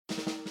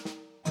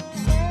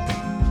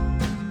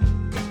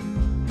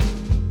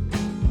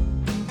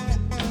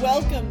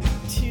Welcome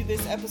to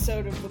this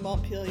episode of the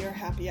Montpelier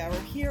Happy Hour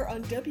here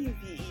on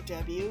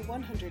WVEW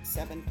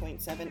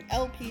 107.7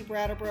 LP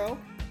Brattleboro,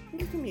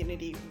 your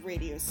community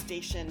radio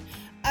station.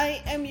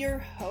 I am your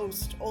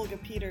host, Olga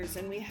Peters,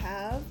 and we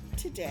have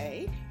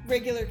today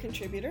regular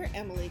contributor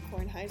Emily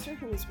Kornheiser,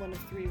 who is one of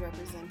 3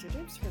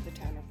 representatives for the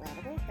town of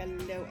Brattleboro.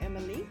 Hello,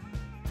 Emily.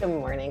 Good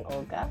morning,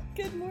 Olga.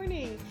 Good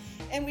morning.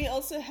 And we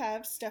also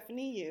have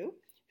Stephanie Yu,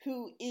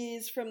 who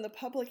is from the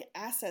Public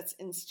Assets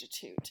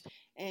Institute.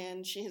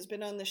 And she has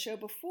been on the show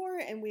before,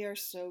 and we are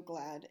so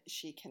glad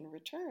she can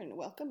return.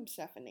 Welcome,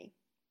 Stephanie.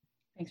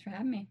 Thanks for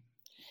having me.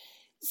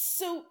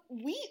 So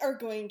we are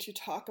going to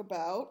talk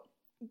about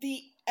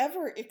the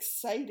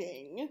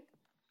ever-exciting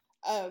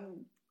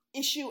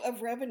issue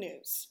of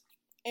revenues.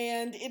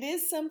 And it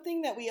is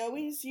something that we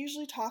always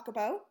usually talk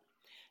about,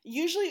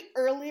 usually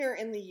earlier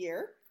in the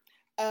year.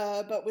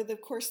 But with,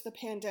 of course, the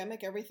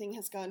pandemic, everything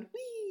has gone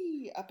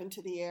whee up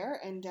into the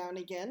air and down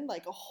again,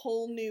 like a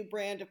whole new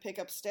brand of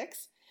pickup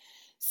sticks.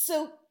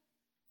 So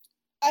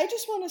I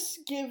just want to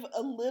give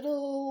a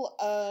little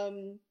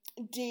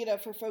data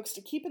for folks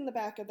to keep in the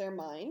back of their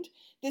mind.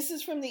 This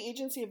is from the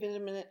Agency of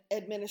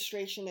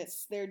Administration.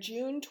 It's their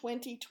June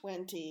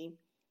 2020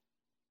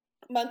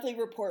 monthly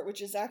report,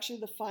 which is actually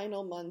the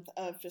final month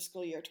of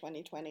fiscal year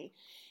 2020.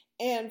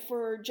 And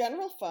for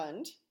general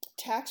fund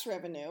tax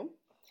revenue,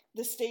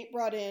 the state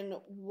brought in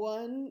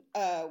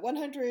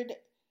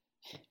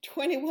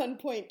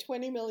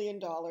 $121.20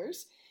 million,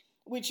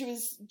 which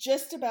was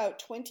just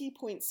about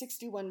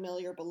 20.61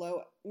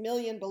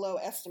 million below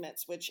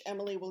estimates, which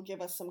Emily will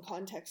give us some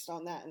context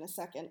on that in a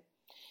second.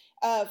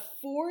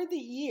 For the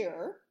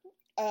year,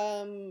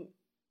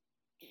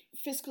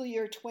 fiscal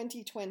year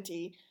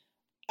 2020,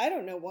 I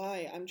don't know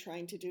why I'm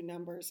trying to do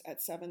numbers at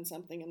 7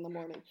 something in the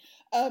morning.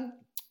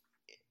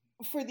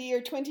 For the year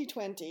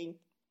 2020,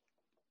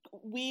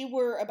 we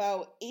were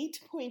about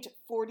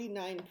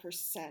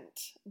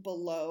 8.49%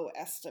 below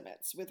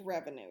estimates with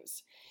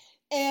revenues.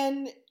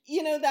 And,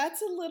 you know,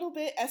 that's a little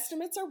bit,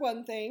 estimates are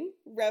one thing,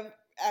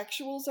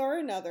 actuals are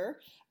another.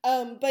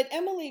 But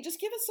Emily, just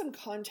give us some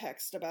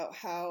context about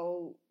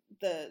how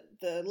the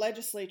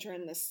legislature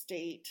and the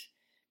state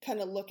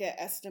kind of look at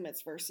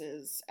estimates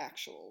versus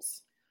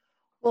actuals.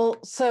 Well,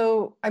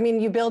 so, I mean,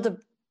 you build a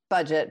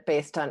budget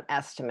based on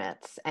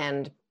estimates,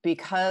 and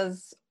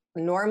because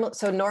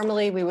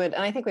normally we would,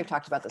 and I think we've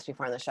talked about this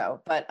before on the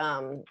show, but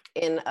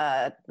in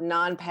a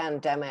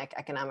non-pandemic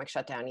economic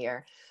shutdown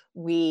year,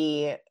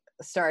 we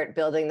start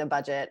building the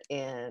budget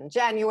in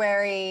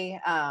January,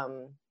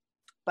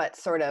 but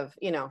sort of,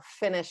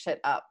 finish it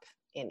up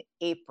in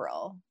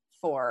April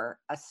for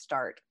a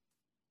start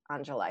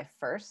on July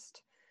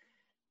 1st.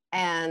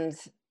 And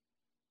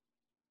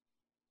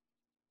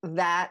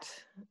that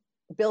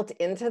built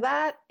into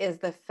that is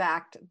the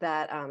fact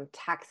that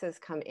taxes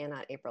come in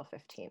on April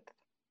 15th.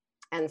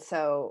 And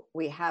so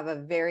we have a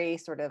very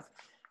sort of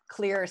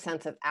clear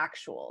sense of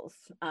actuals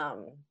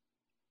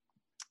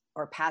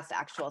or past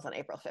actuals on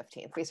April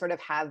 15th. We sort of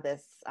have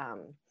this,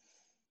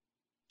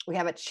 we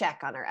have a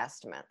check on our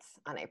estimates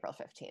on April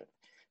 15th.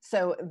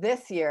 So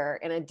this year,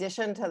 in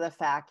addition to the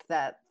fact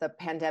that the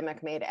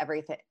pandemic made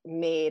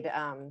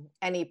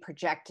any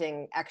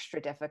projecting extra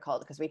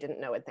difficult because we didn't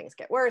know, would things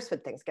get worse,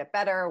 would things get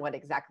better, what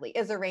exactly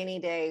is a rainy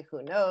day,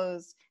 who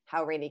knows,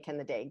 how rainy can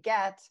the day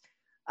get?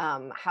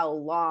 How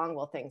long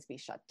will things be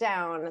shut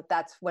down?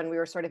 That's when we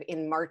were sort of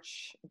in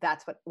March.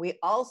 That's what we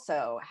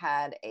also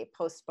had a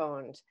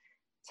postponed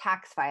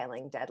tax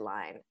filing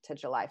deadline to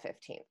July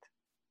 15th.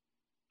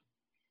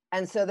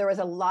 And so there was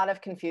a lot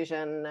of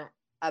confusion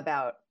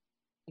about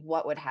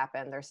what would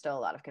happen. There's still a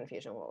lot of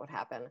confusion what would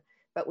happen,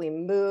 but we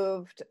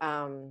moved,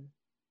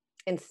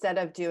 instead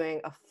of doing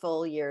a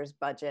full year's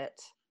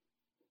budget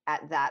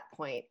at that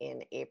point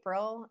in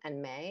April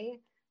and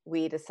May,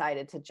 we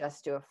decided to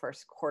just do a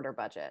first quarter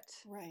budget,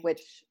 right,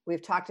 which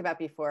we've talked about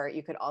before.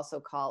 You could also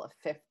call a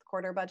 5th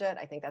quarter budget.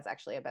 I think that's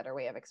actually a better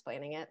way of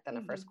explaining it than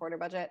a first quarter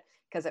budget,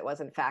 because it was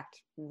in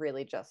fact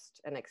really just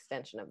an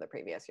extension of the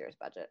previous year's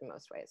budget in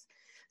most ways.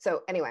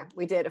 So anyway,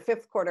 we did a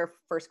 5th quarter,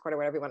 first quarter,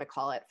 whatever you want to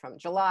call it, from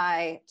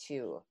July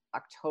to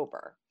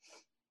October.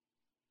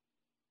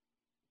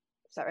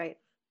 Is that right?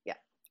 Yeah.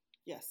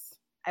 Yes.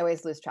 I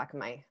always lose track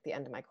of the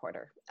end of my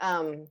quarter.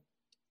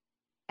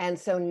 And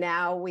so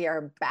now we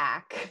are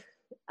back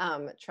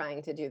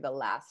trying to do the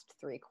last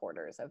 3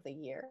 quarters of the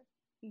year.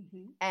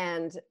 Mm-hmm.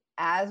 And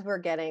as we're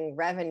getting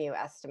revenue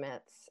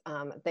estimates,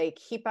 they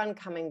keep on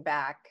coming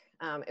back.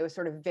 It was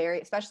sort of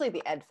especially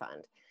the Ed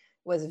Fund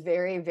was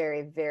very,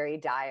 very, very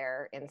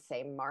dire in,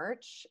 say,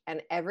 March.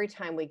 And every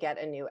time we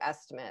get a new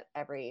estimate,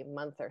 every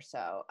month or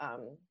so,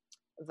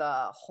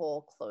 the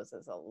hole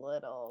closes a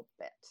little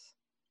bit.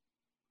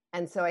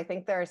 And so I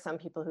think there are some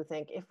people who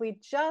think if we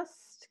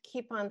just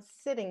keep on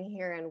sitting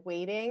here and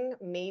waiting,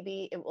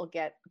 maybe it will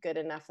get good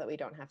enough that we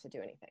don't have to do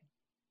anything.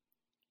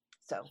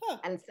 So,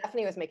 And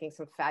Stephanie was making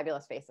some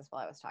fabulous faces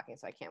while I was talking,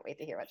 so I can't wait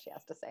to hear what she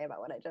has to say about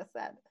what I just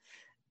said.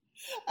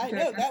 I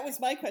know, that was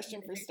my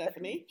question for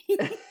Stephanie.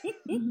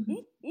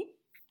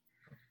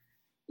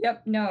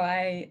 Yep. No,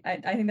 I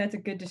think that's a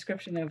good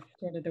description of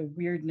sort of the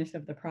weirdness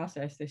of the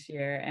process this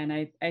year. And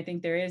I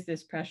think there is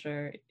this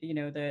pressure,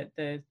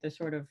 the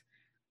sort of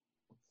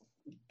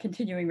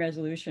continuing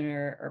resolution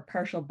or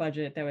partial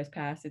budget that was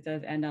passed. It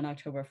does end on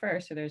October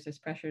 1st. So there's this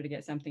pressure to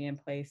get something in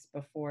place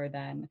before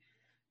then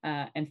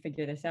and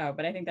figure this out.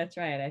 But I think that's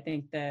right. I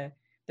think the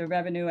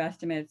revenue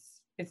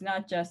estimates, it's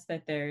not just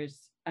that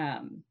there's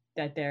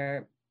that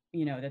they're,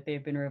 that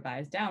they've been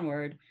revised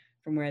downward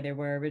from where they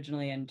were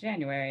originally in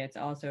January. It's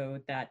also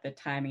that the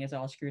timing is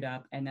all screwed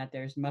up and that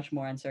there's much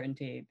more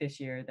uncertainty this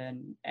year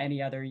than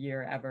any other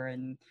year ever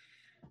in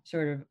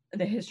sort of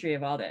the history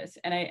of all this.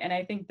 And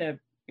I think that,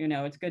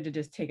 it's good to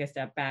just take a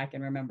step back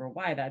and remember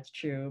why that's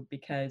true,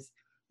 because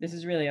this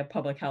is really a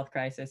public health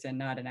crisis and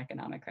not an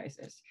economic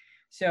crisis.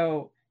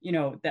 So,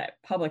 that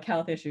public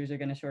health issues are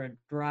going to sort of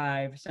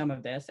drive some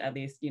of this, at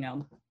least,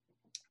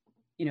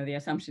 the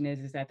assumption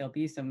is that there'll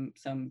be some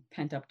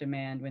pent up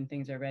demand when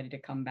things are ready to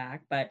come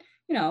back. But,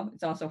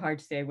 it's also hard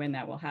to say when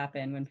that will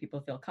happen, when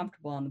people feel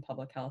comfortable on the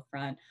public health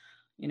front.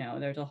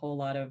 There's a whole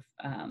lot of,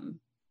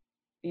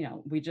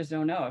 we just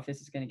don't know if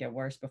this is going to get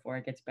worse before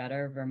it gets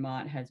better.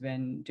 Vermont has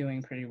been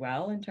doing pretty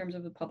well in terms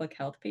of the public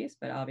health piece,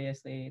 but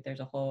obviously there's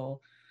a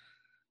whole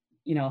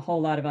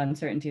lot of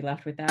uncertainty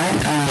left with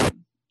that.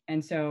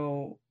 And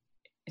so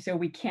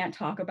we can't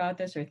talk about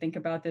this or think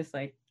about this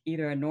like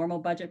either a normal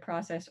budget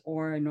process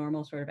or a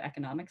normal sort of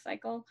economic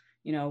cycle,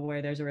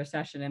 where there's a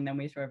recession and then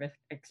we sort of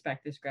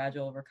expect this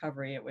gradual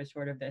recovery. It was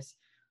sort of this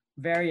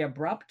very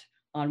abrupt,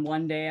 on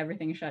one day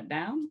everything shut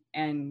down,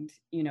 and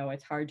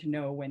it's hard to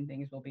know when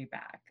things will be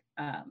back.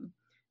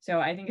 So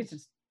I think it's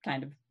just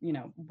kind of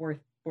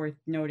worth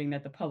noting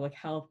that the public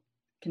health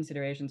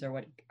considerations are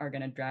what are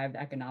going to drive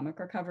the economic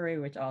recovery,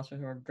 which also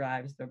sort of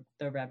drives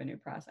the revenue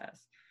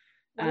process.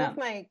 One of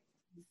my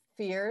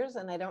fears,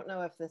 and I don't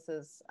know if this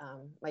is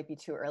might be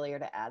too earlier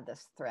to add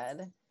this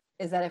thread,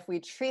 is that if we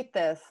treat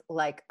this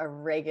like a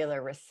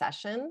regular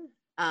recession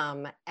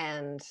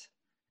and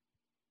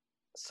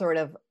sort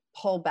of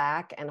pull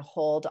back and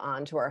hold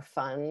on to our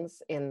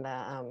funds in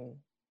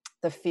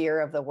the fear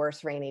of the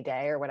worst rainy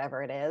day or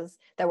whatever it is,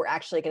 that we're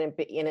actually going to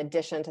be, in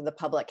addition to the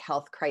public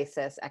health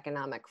crisis,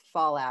 economic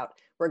fallout,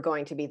 we're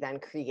going to be then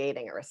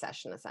creating a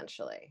recession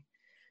essentially.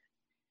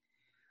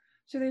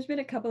 So there's been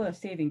a couple of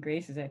saving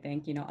graces, I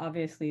think.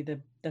 Obviously the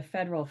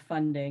federal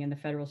funding and the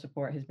federal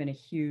support has been a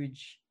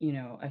huge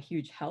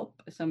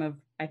help.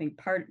 I think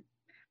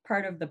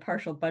part of the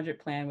partial budget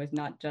plan was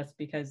not just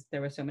because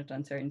there was so much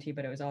uncertainty,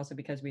 but it was also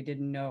because we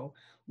didn't know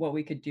what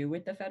we could do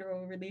with the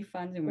federal relief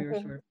funds, and we were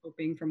sort of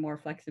hoping for more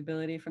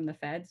flexibility from the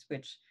feds,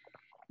 which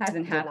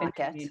hasn't happened.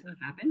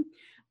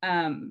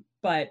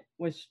 But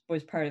was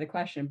part of the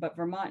question. But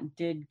Vermont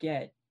did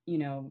get,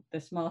 the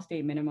small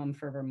state minimum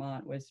for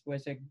Vermont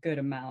was a good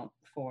amount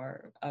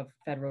of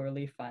federal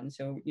relief funds.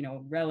 So,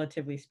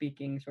 relatively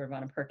speaking, sort of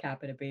on a per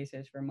capita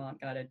basis, Vermont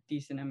got a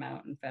decent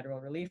amount in federal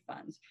relief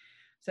funds.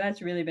 So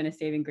that's really been a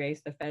saving grace.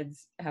 The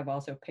feds have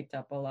also picked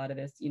up a lot of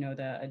this,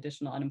 the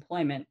additional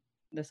unemployment,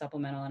 the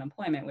supplemental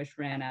unemployment, which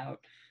ran out.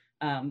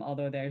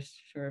 Although there's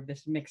sort of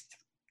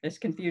this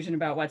confusion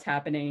about what's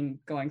happening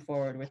going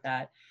forward with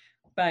that.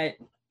 But,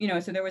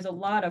 so there was a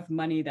lot of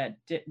money that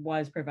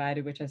was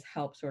provided, which has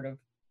helped sort of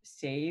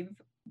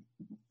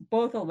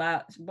both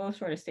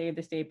sort of save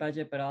the state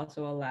budget, but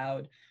also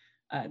allowed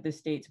the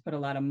state to put a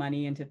lot of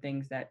money into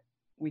things that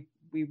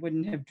we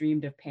wouldn't have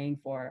dreamed of paying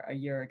for a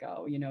year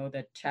ago,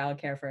 the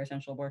childcare for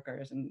essential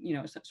workers and,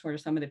 sort of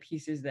some of the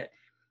pieces that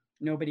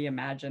nobody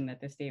imagined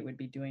that the state would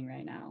be doing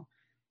right now.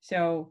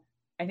 So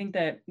I think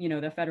that,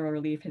 the federal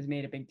relief has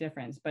made a big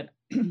difference, but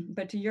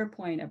to your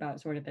point about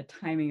sort of the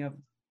timing of,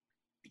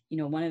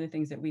 one of the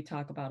things that we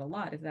talk about a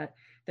lot is that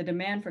the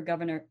demand for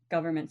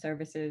government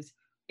services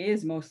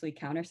is mostly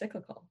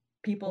countercyclical.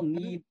 People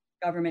need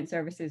government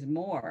services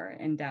more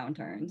in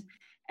downturns.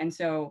 And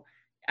so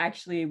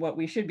actually what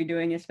we should be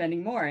doing is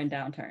spending more in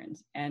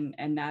downturns. And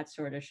that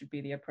sort of should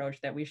be the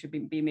approach, that we should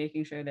be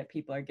making sure that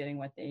people are getting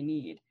what they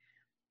need.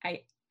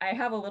 I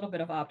have a little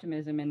bit of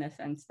optimism in the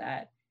sense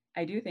that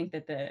I do think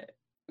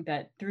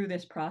that through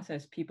this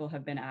process, people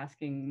have been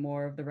asking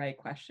more of the right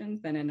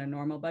questions than in a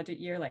normal budget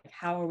year. Like,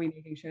 how are we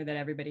making sure that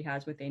everybody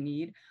has what they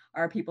need?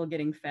 Are people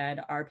getting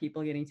fed? Are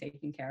people getting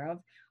taken care of?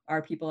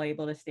 Are people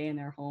able to stay in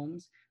their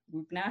homes?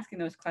 We've been asking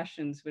those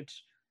questions,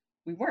 which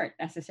we weren't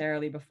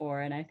necessarily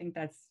before. And I think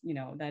that's,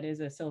 that is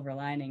a silver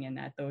lining in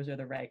that those are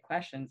the right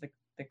questions.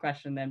 The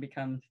question then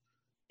becomes,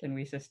 can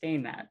we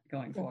sustain that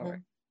going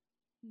forward?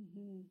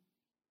 Mm-hmm.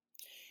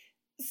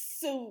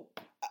 So,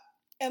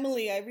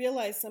 Emily, I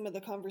realize some of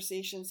the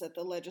conversations that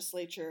the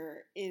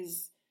legislature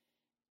is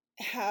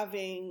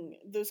having,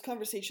 those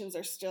conversations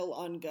are still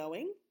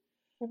ongoing.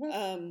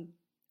 Mm-hmm.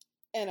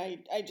 And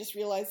I just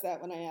realized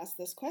that when I asked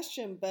this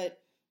question, but,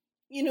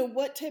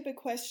 what type of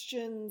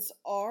questions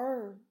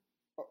are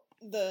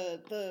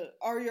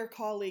your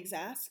colleagues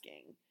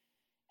asking?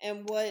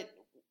 And what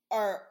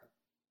are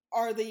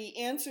the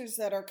answers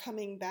that are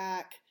coming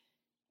back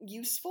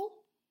useful?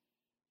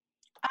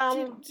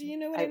 Do you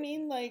know what I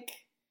mean? Like,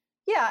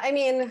 yeah, I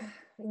mean,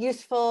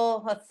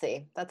 useful, let's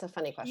see, that's a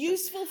funny question.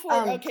 Useful for,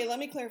 okay, let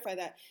me clarify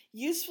that.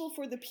 Useful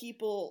for the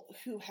people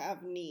who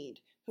have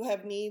needs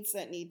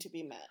that need to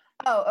be met.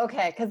 Oh,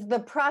 okay, because the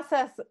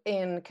process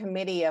in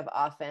committee of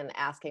often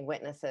asking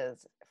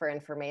witnesses for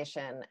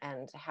information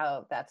and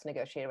how that's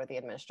negotiated with the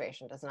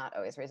administration does not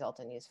always result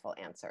in useful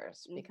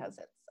answers, because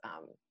it's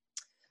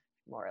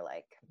more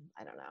like,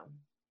 I don't know,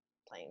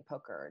 playing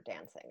poker or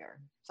dancing or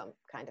some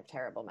kind of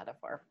terrible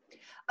metaphor.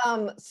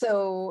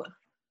 So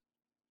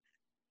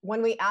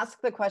when we ask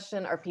the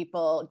question, are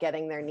people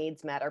getting their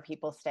needs met? Are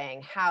people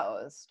staying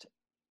housed?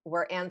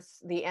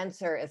 The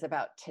answer is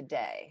about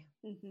today.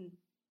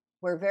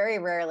 We're very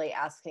rarely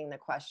asking the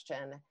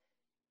question,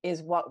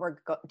 is what we're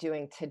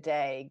doing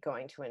today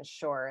going to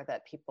ensure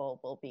that people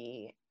will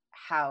be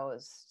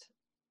housed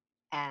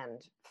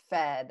and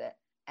fed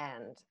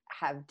and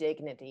have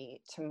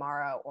dignity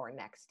tomorrow or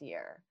next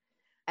year?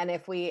 And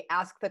if we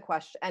ask the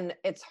question, and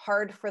it's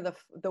hard for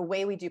the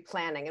way we do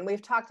planning, and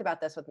we've talked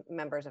about this with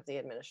members of the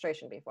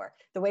administration before,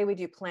 the way we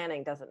do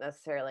planning doesn't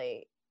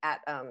necessarily,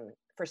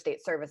 for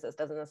state services,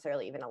 doesn't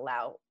necessarily even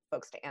allow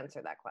folks to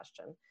answer that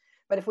question.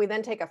 But if we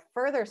then take a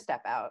further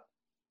step out,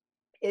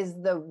 is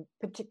the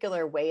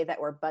particular way that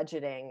we're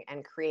budgeting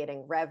and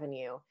creating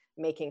revenue,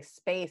 making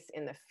space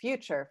in the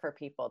future for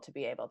people to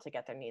be able to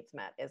get their needs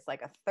met, is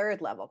like a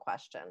third level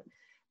question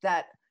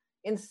that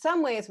in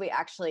some ways we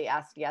actually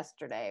asked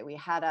yesterday. We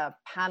had a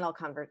panel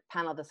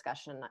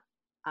discussion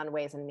on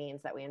Ways and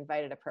Means that we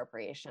invited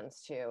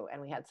appropriations to,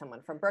 and we had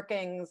someone from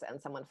Brookings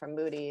and someone from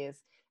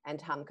Moody's and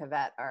Tom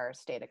Cavett, our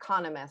state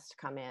economist,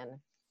 come in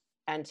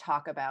and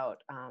talk about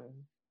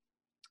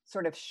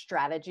sort of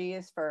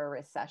strategies for a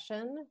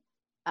recession,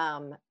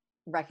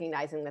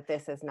 recognizing that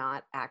this is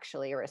not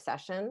actually a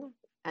recession.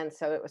 And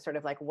so it was sort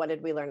of like, what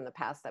did we learn in the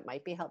past that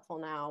might be helpful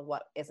now?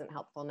 What isn't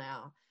helpful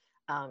now?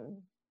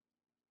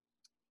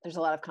 There's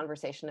a lot of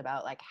conversation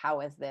about like, how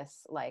is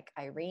this like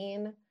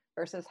Irene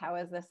versus how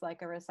is this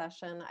like a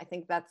recession? I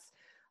think that's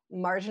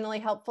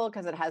marginally helpful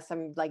because it has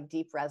some like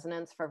deep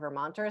resonance for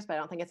Vermonters, but I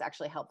don't think it's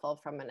actually helpful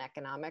from an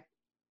economic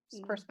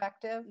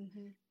perspective.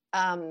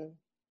 And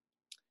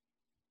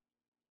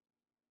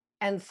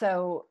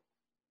so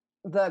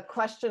the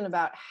question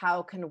about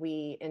how can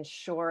we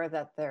ensure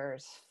that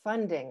there's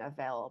funding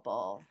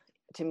available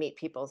to meet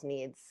people's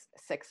needs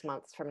 6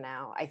 months from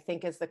now, I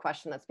think is the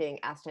question that's being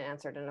asked and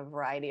answered in a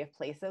variety of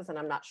places. And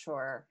I'm not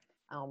sure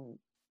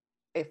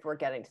if we're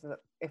getting to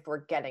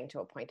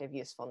a point of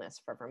usefulness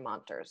for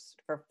Vermonters,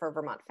 for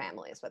Vermont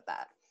families with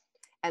that.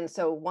 And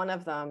so one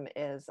of them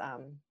is,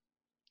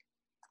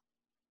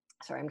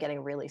 sorry, I'm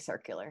getting really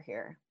circular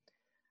here.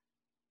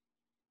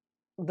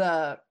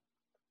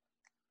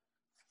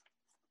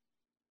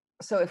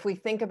 So if we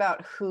think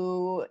about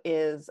who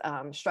is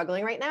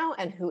struggling right now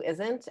and who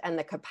isn't, and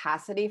the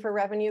capacity for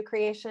revenue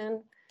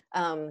creation,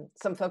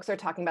 some folks are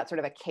talking about sort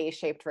of a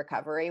K-shaped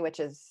recovery, which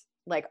is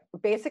like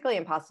basically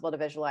impossible to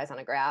visualize on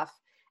a graph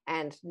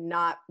and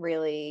not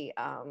really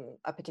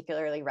a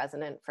particularly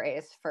resonant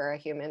phrase for a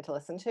human to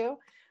listen to.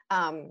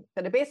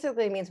 But it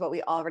basically means what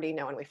we already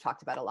know, and we've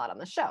talked about a lot on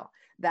the show,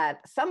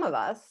 that some of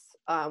us,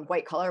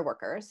 white collar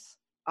workers,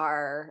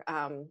 are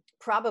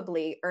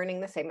probably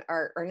earning the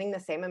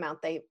same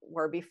amount they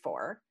were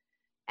before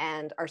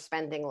and are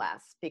spending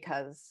less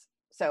because,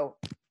 so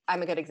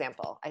I'm a good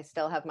example. I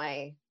still have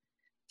my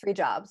 3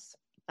 jobs.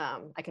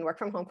 I can work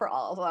from home for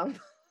all of them.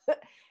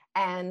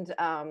 And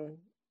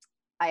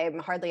I am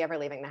hardly ever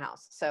leaving the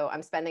house. So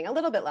I'm spending a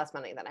little bit less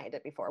money than I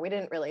did before. We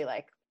didn't really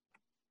like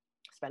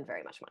spend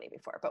very much money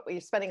before, but we're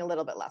spending a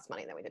little bit less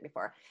money than we did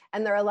before.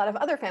 And there are a lot of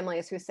other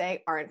families who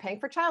say aren't paying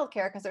for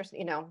childcare because there's,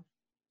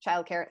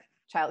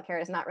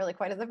 childcare is not really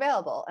quite as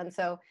available. And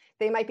so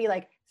they might be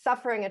like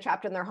suffering and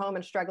trapped in their home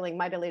and struggling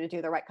mightily to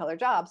do the right color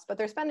jobs, but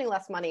they're spending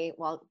less money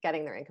while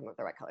getting their income of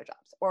the right color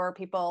jobs. Or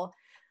people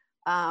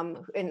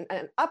in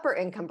an upper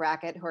income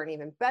bracket, who are an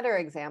even better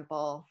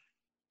example,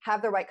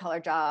 have the right color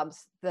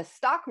jobs. The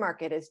stock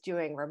market is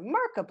doing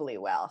remarkably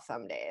well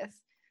some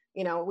days.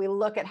 We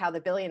look at how the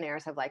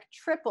billionaires have like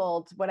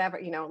tripled whatever,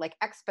 like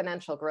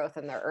exponential growth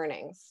in their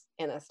earnings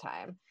in this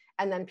time.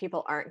 And then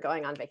people aren't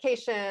going on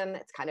vacation.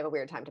 It's kind of a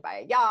weird time to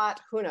buy a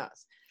yacht. Who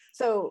knows?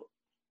 So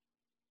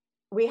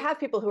we have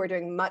people who are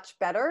doing much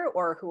better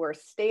or who are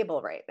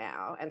stable right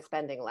now and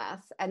spending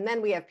less. And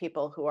then we have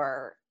people who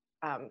are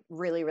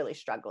really, really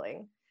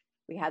struggling.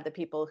 We had the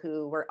people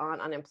who were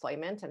on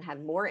unemployment and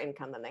had more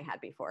income than they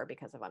had before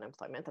because of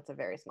unemployment. That's a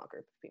very small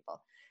group of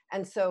people.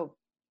 And so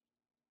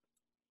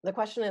the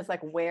question is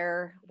like,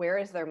 where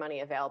is there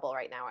money available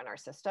right now in our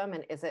system?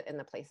 And is it in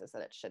the places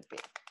that it should be?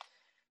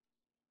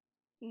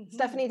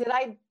 Stephanie, did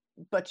I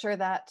butcher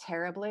that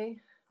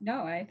terribly?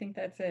 No, I think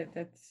that's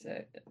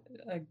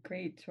a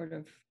great sort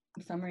of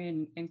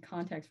summary and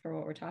context for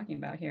what we're talking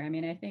about here. I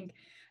mean, I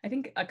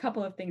think a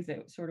couple of things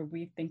that sort of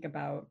we think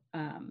about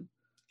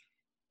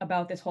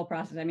this whole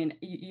process. I mean,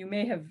 you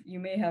may have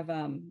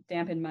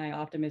dampened my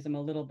optimism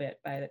a little bit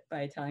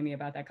by telling me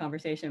about that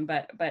conversation,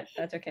 but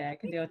that's okay. I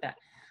can deal with that.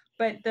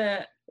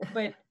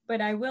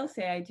 But I will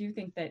say I do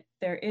think that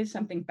there is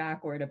something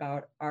backward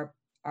about our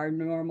our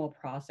normal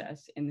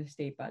process in the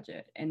state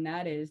budget. And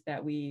that is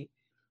that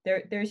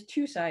there's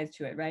two sides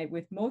to it, right?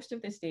 With most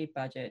of the state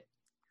budget,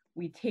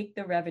 we take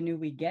the revenue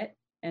we get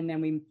and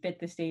then we fit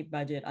the state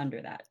budget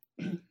under that.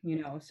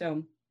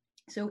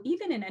 So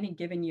even in any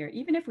given year,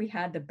 even if we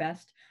had the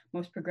best,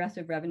 most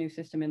progressive revenue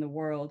system in the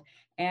world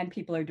and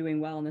people are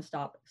doing well in the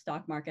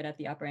stock market at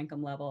the upper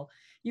income level,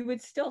 you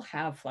would still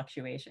have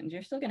fluctuations.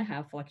 You're still going to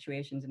have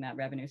fluctuations in that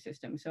revenue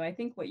system. So I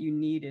think what you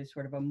need is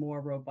sort of a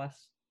more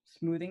robust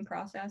smoothing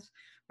process,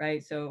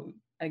 right? So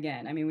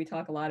again, I mean, we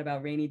talk a lot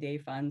about rainy day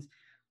funds.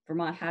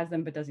 Vermont has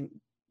them, but doesn't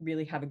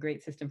really have a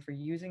great system for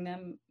using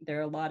them. There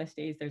are a lot of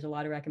states, there's a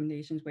lot of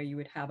recommendations where you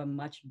would have a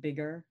much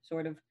bigger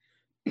sort of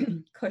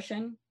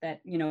cushion that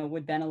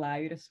would then allow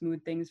you to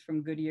smooth things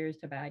from good years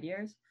to bad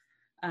years,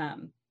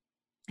 and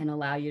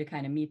allow you to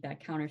kind of meet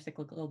that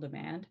counter-cyclical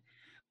demand.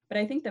 But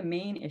I think the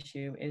main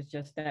issue is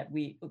just that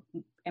we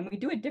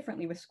do it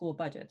differently with school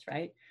budgets,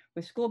 right?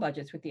 With school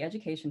budgets, with the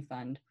education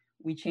fund,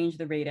 we change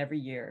the rate every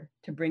year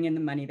to bring in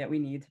the money that we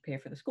need to pay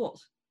for the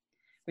schools,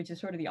 which is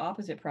sort of the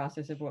opposite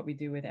process of what we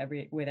do with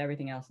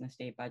everything else in the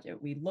state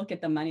budget. We look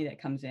at the money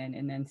that comes in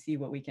and then see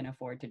what we can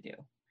afford to do.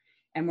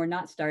 And we're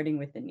not starting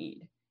with the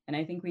need. And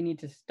I think we need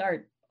to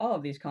start all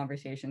of these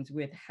conversations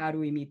with how do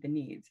we meet the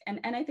needs? And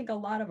I think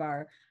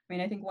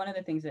I think one of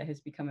the things that has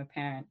become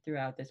apparent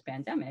throughout this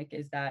pandemic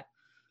is that,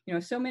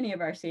 so many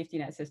of our safety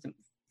net systems,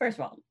 first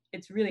of all,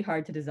 it's really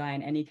hard to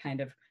design any kind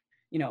of,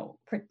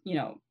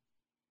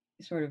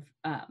 sort of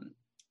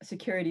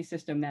security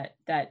system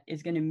that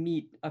is going to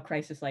meet a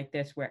crisis like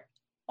this, where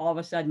all of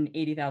a sudden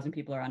 80,000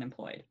 people are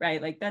unemployed,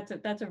 right? Like that's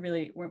a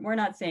really, we're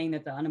not saying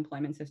that the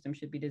unemployment system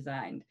should be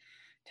designed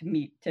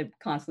to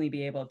constantly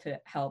be able to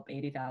help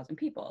 80,000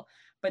 people.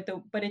 But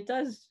it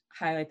does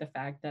highlight the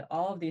fact that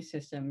all of these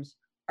systems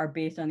are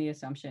based on the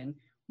assumption,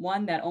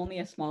 one, that only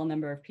a small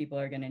number of people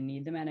are going to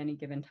need them at any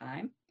given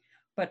time,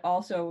 but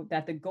also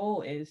that the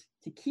goal is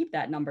to keep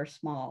that number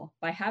small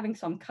by having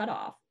some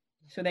cutoff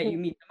so that you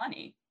meet the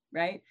money,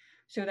 right?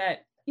 So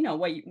that,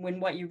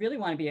 what you really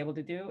want to be able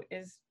to do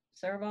is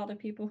serve all the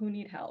people who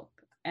need help.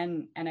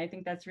 And I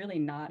think that's really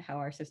not how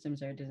our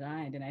systems are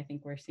designed. And I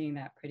think we're seeing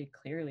that pretty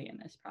clearly in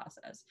this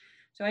process.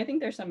 So I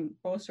think there's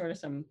both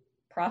some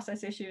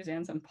process issues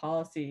and some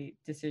policy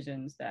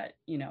decisions that,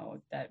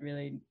 that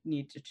really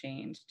need to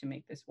change to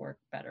make this work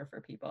better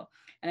for people.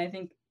 And I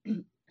think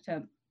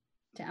to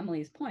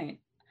Emily's point,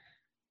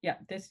 yeah,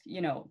 this,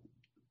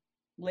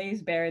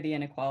 lays bare the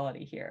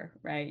inequality here,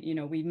 right?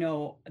 We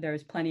know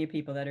there's plenty of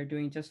people that are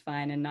doing just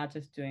fine and not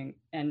just doing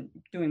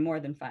more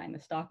than fine. The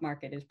stock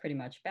market is pretty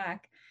much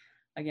back.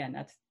 Again,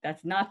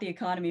 that's not the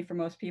economy for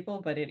most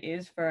people, but it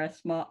is for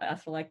a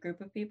select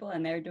group of people,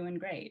 and they're doing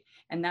great.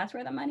 And that's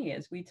where the money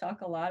is. We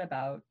talk a lot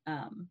about,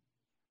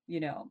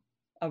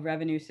 a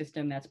revenue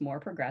system that's more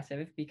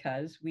progressive,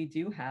 because we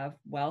do have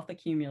wealth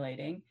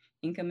accumulating,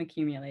 income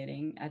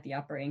accumulating at the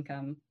upper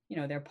income.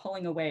 They're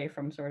pulling away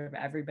from sort of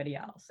everybody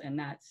else, and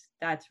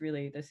that's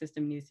really, the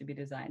system needs to be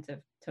designed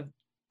to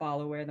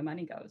follow where the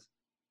money goes.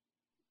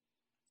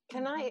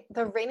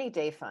 The rainy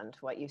day fund,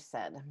 what you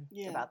said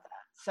about that.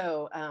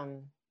 So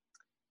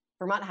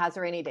Vermont has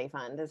a rainy day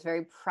fund, is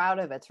very proud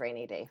of its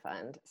rainy day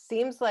fund.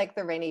 Seems like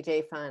the rainy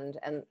day fund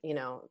and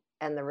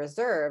the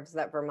reserves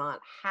that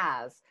Vermont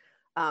has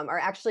are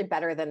actually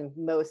better than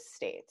most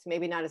states.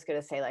 Maybe not as good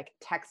as, say, like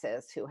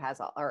Texas,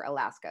 or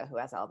Alaska, who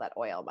has all that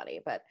oil money,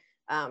 but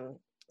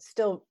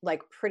still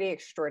like pretty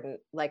extraordinary,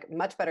 like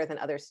much better than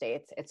other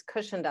states. It's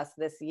cushioned us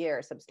this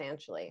year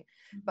substantially.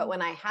 Mm-hmm. But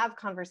when I have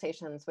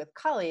conversations with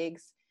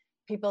colleagues,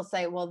 people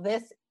say, well,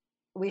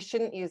 we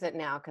shouldn't use it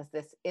now because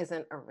this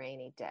isn't a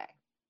rainy day.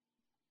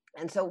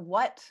 And so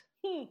what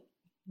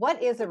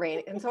is a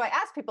rainy? And so I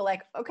ask people,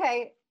 like,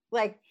 okay,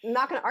 like, I'm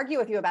not going to argue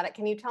with you about it.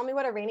 Can you tell me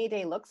what a rainy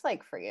day looks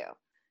like for you?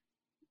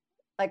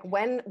 Like,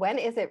 when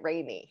is it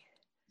rainy?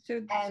 So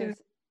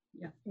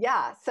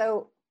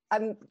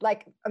I'm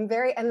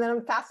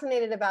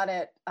fascinated about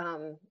it.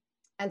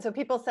 And so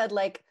people said,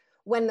 like,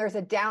 when there's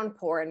a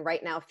downpour, and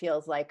right now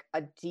feels like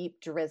a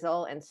deep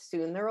drizzle, and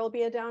soon there will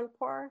be a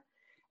downpour.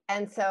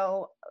 And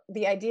so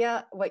the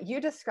idea, what you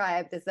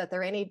described, is that the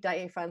rainy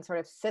day fund sort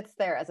of sits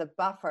there as a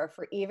buffer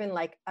for even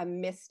like a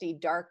misty,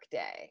 dark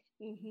day,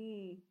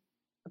 mm-hmm.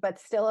 but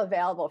still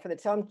available for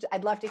so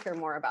I'd love to hear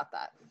more about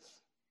that.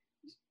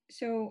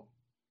 So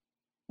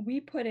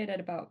we put it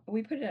at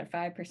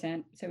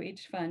 5%. So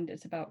each fund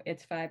is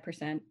it's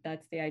 5%.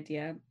 That's the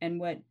idea. And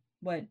what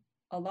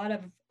a lot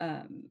of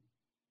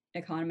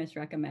economists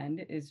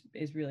recommend is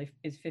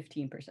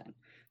 15%.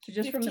 So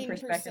just from the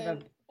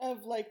perspective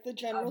of like the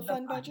general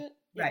fund budget?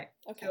 Right.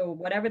 Yeah. Okay. So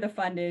whatever the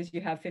fund is,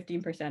 you have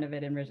 15% of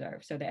it in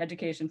reserve. So the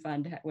education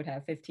fund would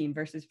have 15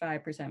 versus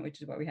 5%,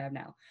 which is what we have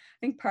now. I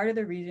think part of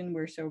the reason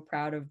we're so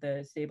proud of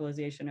the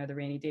stabilization or the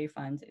rainy day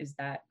funds is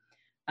that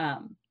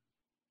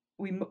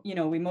we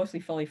mostly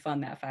fully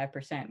fund that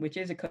 5%, which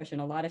is a cushion.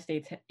 A lot of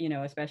states,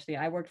 especially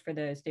I worked for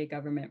the state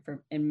government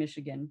in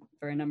Michigan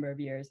for a number of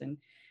years, and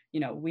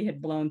we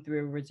had blown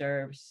through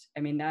reserves. I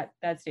mean,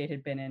 that state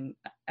had been in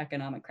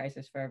economic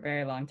crisis for a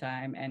very long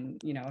time,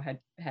 and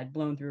had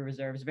blown through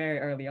reserves very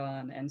early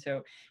on. And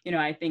so,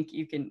 I think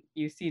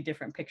you see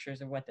different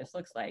pictures of what this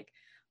looks like,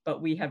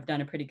 but we have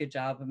done a pretty good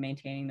job of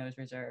maintaining those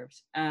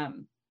reserves.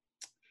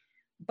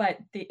 But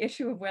the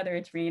issue of whether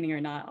it's raining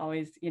or not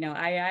always,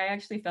 I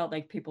actually felt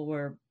like people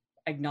were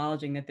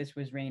acknowledging that it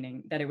was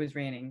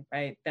raining,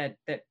 right? That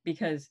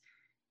because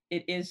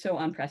it is so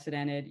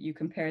unprecedented. You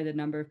compare the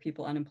number of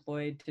people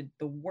unemployed to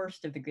the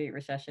worst of the Great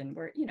Recession,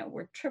 where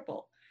we're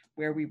triple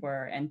where we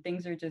were, and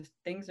things are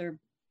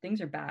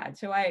bad.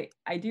 So I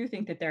do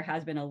think that there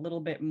has been a little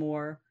bit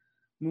more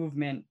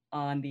movement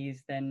on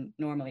these than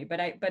normally,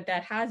 but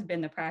that has been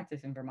the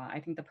practice in Vermont.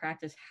 I think the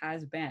practice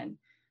has been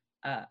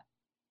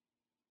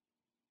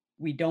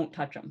we don't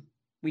touch them.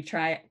 We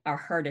try our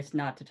hardest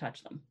not to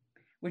touch them,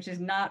 which is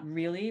not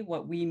really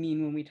what we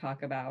mean when we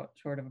talk about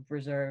sort of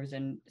reserves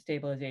and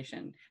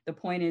stabilization. The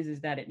point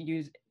is that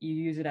you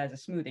use it as a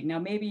smoothing. Now,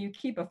 maybe you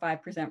keep a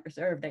 5%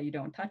 reserve that you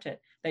don't touch,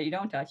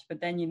 but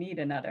then you need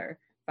another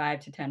 5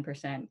 to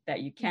 10%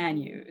 that you can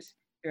use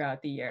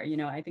throughout the year.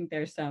 I think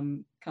there's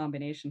some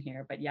combination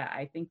here, but yeah,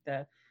 I think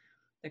the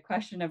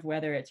question of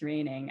whether it's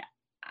raining,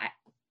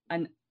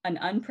 an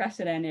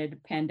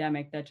unprecedented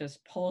pandemic that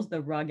just pulls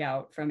the rug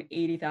out from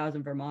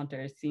 80,000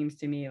 Vermonters seems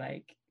to me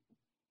like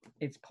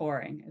it's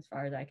pouring, as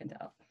far as I can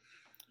tell.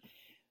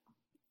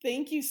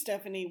 Thank you,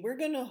 Stephanie. We're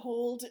going to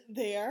hold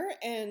there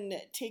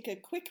and take a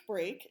quick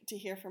break to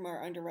hear from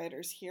our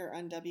underwriters here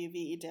on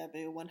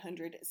WVEW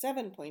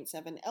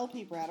 107.7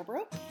 LP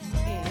Brattleboro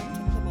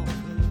and the Moment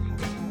in Your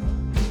Happy Hour.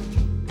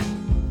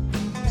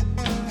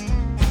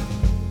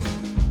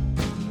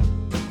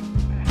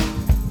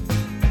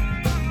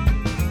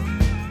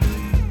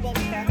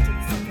 Welcome back to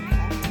the second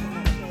half of the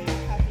Moment in Your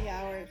Happy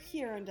Hour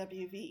here on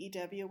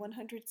WVEW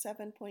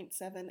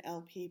 107.7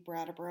 LP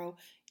Brattleboro,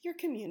 your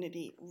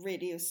community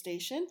radio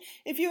station.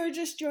 If you are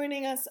just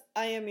joining us,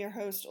 I am your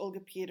host,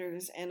 Olga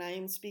Peters, and I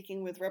am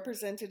speaking with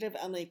Representative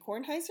Emily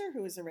Kornheiser,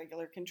 who is a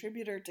regular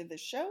contributor to the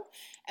show,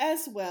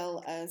 as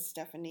well as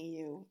Stephanie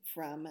Yu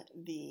from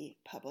the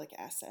Public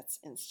Assets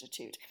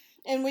Institute.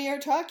 And we are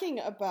talking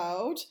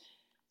about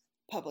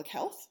public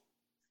health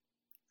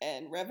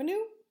and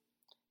revenue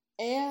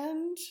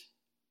and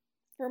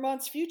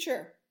Vermont's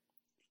future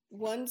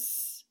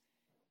once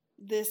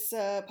this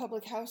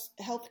public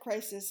health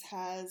crisis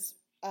has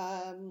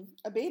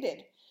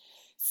abated.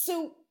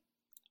 So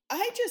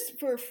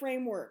for a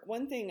framework,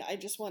 one thing I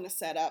just want to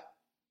set up,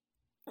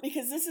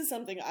 because this is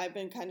something I've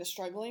been kind of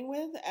struggling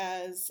with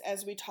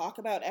as we talk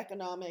about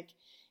economic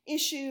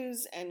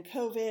issues and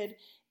COVID,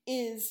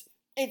 is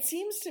it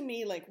seems to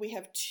me like we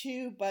have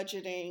two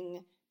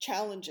budgeting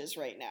challenges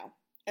right now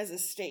as a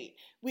state.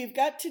 We've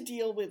got to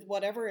deal with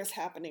whatever is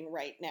happening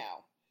right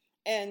now.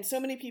 And so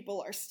many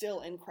people are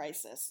still in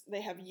crisis.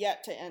 They have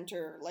yet to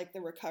enter like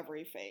the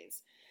recovery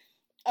phase.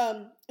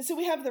 So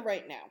we have the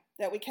right now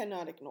that we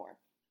cannot ignore.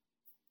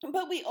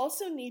 But we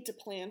also need to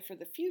plan for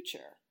the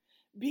future,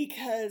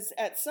 because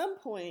at some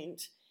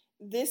point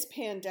this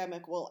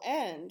pandemic will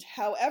end.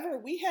 However,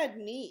 we had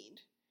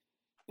need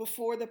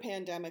before the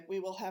pandemic, we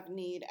will have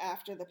need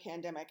after the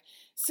pandemic.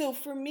 So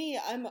for me,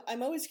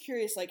 I'm always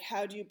curious, like,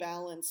 how do you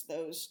balance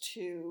those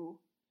two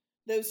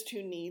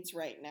needs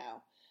right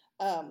now?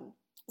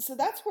 So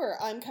that's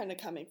where I'm kind of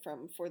coming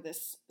from for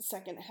this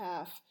second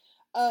half.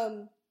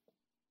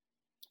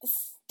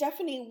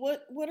 Stephanie,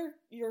 what are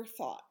your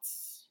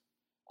thoughts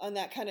on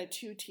that kind of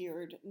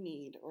two-tiered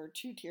need or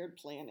two-tiered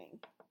planning?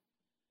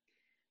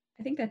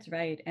 I think that's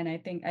right. And I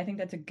think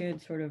that's a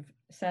good sort of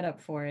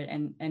setup for it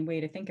and way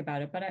to think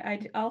about it. But I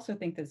also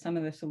think that some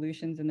of the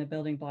solutions and the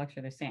building blocks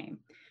are the same,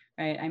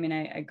 right? I mean,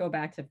 I go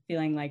back to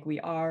feeling like we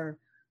are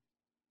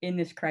in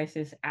this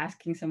crisis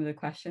asking some of the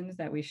questions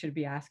that we should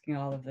be asking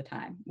all of the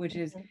time, which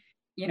is,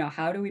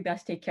 how do we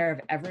best take care of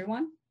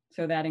everyone?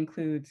 So that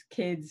includes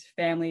kids,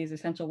 families,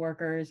 essential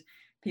workers,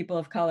 people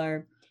of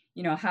color.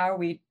 How are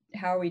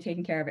we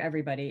taking care of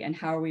everybody, and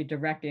how are we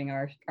directing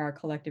our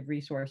collective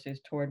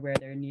resources toward where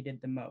they're needed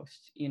the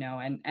most?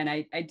 And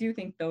I do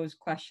think those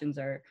questions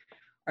are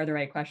the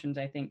right questions.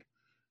 I think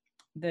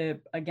the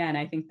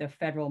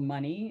federal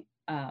money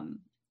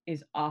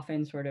is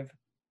often sort of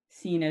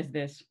seen as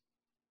this,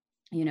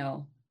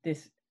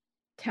 this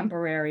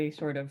temporary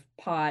sort of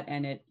pot,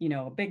 and it,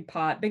 a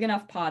big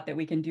enough pot that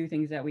we can do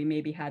things that we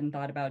maybe hadn't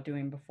thought about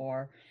doing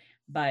before,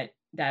 but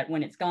that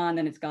when it's gone,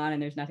 then it's gone,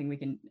 and there's nothing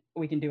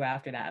we can do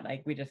after that.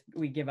 Like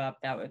we give up.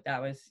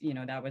 That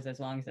was as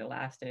long as it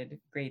lasted.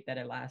 Great that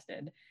it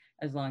lasted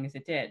as long as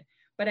it did.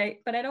 But I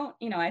don't,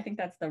 I think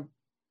that's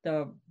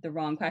the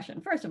wrong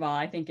question. First of all,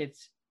 I think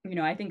it's,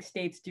 I think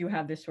states do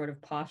have this sort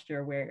of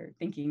posture where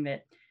thinking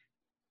that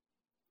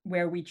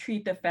where we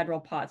treat the federal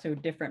pot so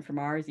different from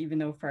ours, even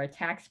though for a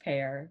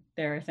taxpayer,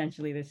 they're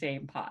essentially the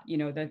same pot.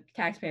 The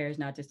taxpayer is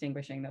not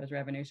distinguishing those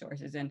revenue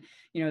sources. And,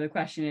 the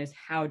question is,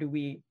 how do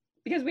we,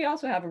 because we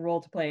also have a role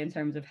to play in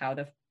terms of how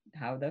the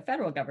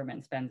federal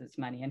government spends its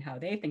money and how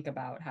they think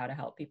about how to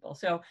help people.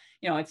 So,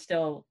 it's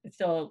still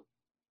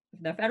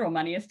the federal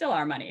money is still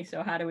our money.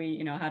 So how do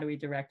we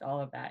direct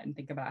all of that and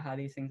think about how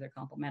these things are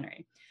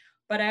complementary?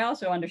 But I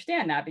also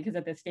understand that, because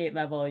at the state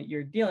level,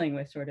 you're dealing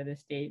with sort of the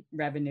state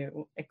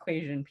revenue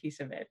equation piece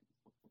of it.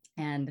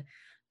 And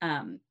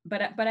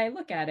but I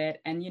look at it,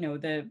 and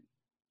the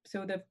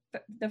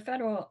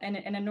federal, in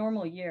a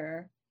normal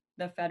year,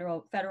 the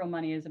federal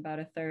money is about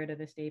a third of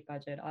the state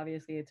budget.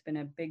 Obviously, it's been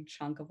a big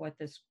chunk of what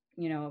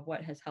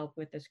has helped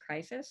with this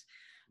crisis.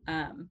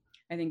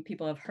 I think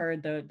people have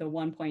heard the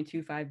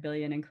 1.25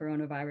 billion in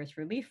coronavirus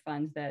relief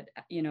funds that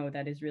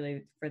that is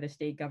really for the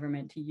state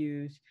government to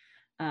use,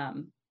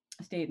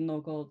 state and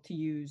local to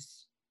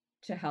use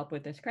to help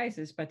with this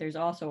crisis. But there's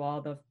also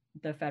all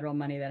the federal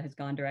money that has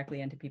gone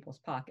directly into people's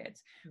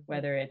pockets,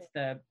 whether it's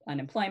the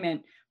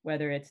unemployment,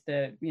 whether it's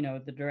the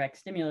direct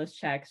stimulus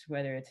checks,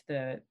 whether it's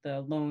the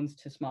loans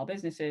to small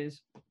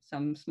businesses,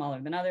 some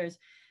smaller than others.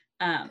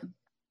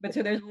 But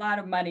so there's a lot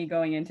of money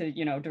going into,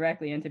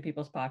 directly into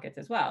people's pockets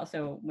as well.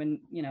 So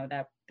when,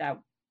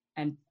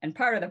 and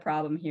part of the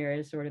problem here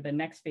is sort of the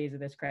next phase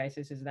of this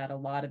crisis is that a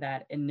lot of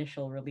that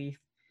initial relief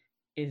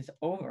is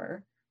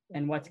over.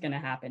 And what's going to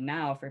happen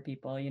now for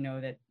people,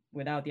 that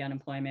without the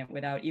unemployment,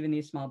 without even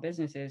these small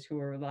businesses who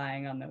are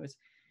relying on those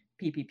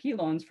PPP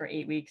loans for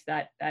 8 weeks,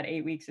 that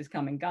 8 weeks is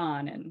come and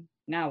gone. And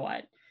now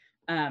what?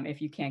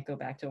 If you can't go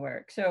back to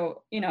work.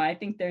 So, I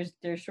think there's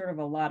sort of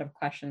a lot of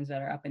questions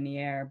that are up in the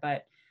air,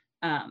 but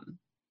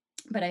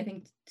I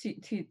think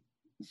to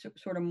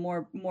sort of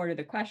more to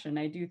the question,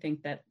 I do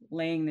think that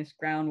laying this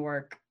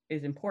groundwork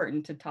is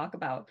important to talk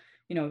about.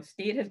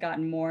 State has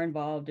gotten more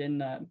involved in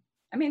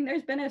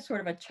there's been a sort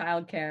of a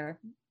childcare.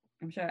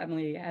 I'm sure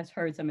Emily has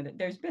heard some of it.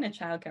 There's been a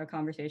childcare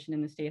conversation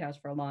in the State House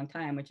for a long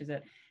time, which is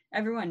that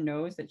everyone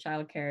knows that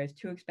childcare is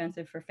too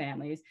expensive for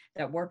families,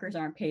 that workers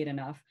aren't paid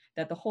enough,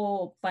 that the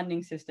whole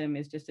funding system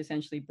is just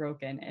essentially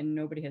broken, and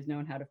nobody has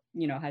known how to,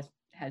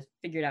 has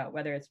figured out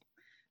whether it's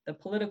the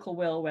political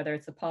will, whether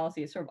it's the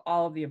policy, it's sort of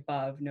all of the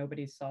above.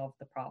 Nobody's solved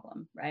the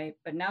problem, right?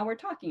 But now we're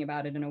talking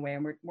about it in a way,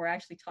 and we're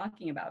actually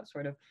talking about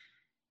sort of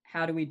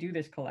how do we do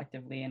this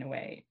collectively in a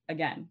way.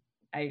 Again,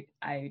 I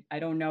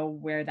don't know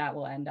where that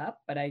will end up,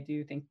 but I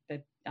do think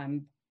that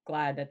I'm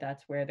glad that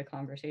that's where the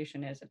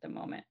conversation is at the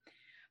moment.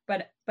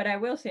 But I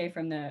will say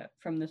from the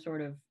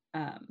sort of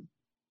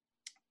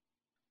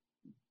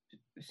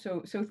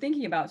so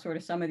thinking about sort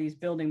of some of these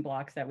building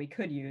blocks that we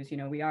could use,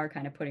 we are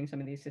kind of putting some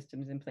of these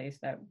systems in place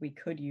that we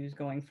could use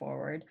going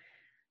forward.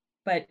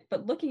 But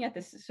looking at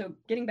this, so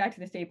getting back to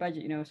the state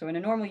budget, so in a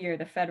normal year,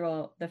 the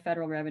federal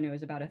revenue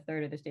is about a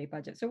third of the state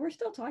budget. So we're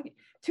still talking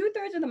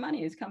 2/3 of the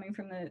money is coming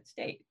from the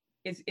state.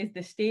 Is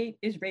the state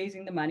is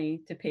raising the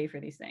money to pay for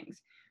these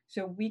things.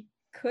 So we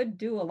could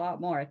do a lot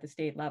more at the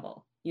state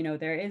level.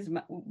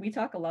 We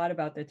talk a lot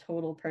about the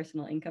total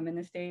personal income in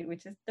the state,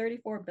 which is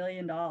 $34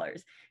 billion.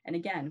 And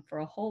again, for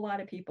a whole lot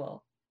of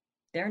people,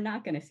 they're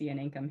not going to see an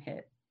income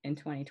hit in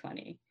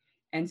 2020.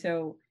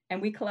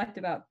 And we collect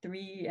about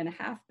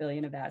 $3.5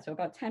 billion of that. So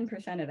about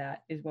 10% of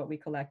that is what we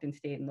collect in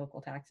state and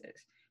local taxes.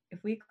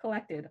 If we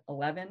collected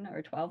 11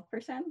 or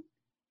 12%,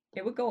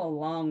 it would go a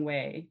long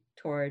way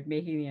toward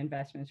making the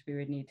investments we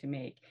would need to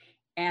make.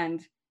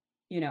 And,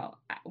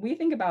 we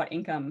think about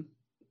income.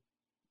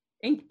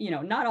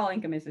 Not all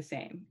income is the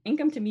same.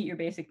 Income to meet your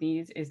basic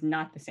needs is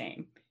not the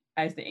same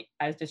as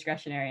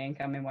discretionary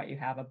income and what you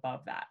have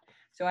above that.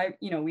 So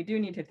we do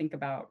need to think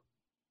about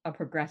a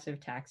progressive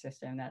tax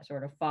system that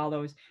sort of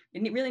follows.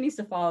 It really needs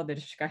to follow the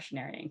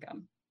discretionary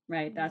income,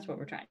 right? That's what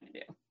we're trying to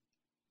do.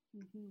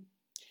 Mm-hmm.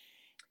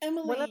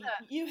 Emily,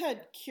 you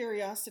had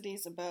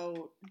curiosities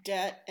about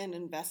debt and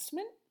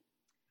investment.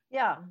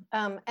 Yeah,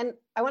 and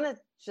I want to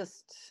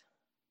just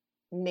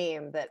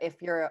name that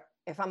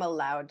if I'm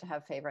allowed to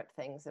have favorite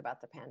things about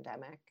the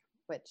pandemic,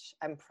 which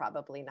I'm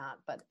probably not,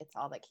 but it's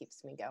all that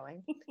keeps me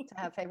going to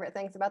have favorite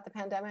things about the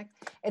pandemic.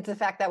 It's the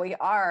fact that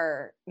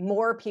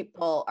more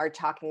people are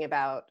talking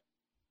about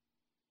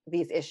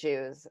these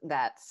issues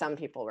that some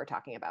people were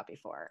talking about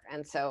before.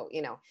 And so,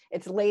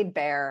 it's laid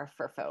bare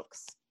for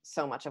folks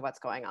so much of what's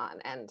going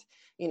on. And,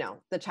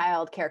 the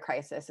child care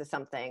crisis is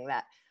something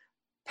that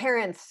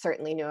parents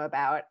certainly knew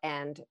about,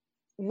 and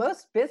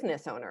most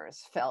business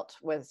owners felt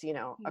was,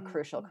 a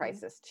crucial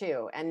crisis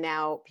too. And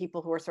now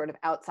people who are sort of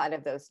outside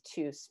of those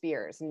two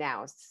spheres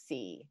now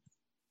see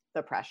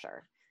the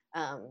pressure.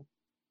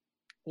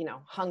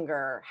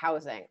 Hunger,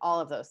 housing, all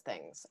of those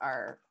things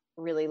are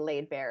really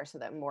laid bare so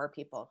that more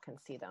people can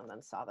see them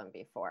than saw them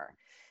before.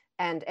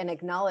 And an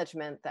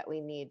acknowledgement that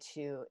we need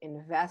to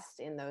invest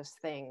in those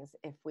things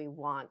if we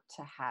want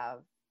to have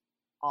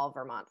all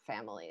Vermont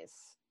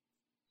families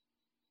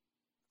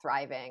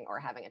thriving or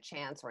having a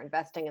chance or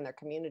investing in their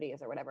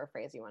communities or whatever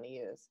phrase you want to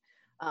use.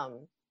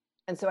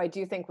 And so I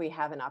do think we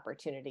have an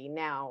opportunity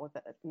now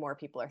that more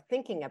people are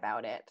thinking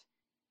about it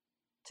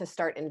to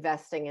start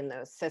investing in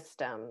those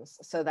systems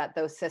so that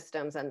those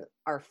systems and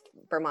our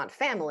Vermont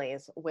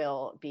families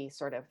will be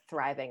sort of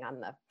thriving on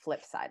the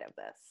flip side of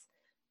this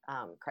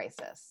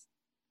crisis.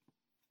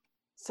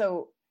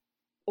 So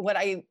what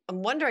I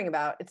am wondering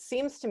about, it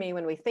seems to me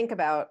when we think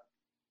about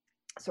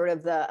sort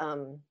of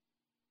the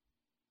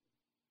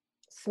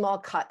small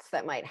cuts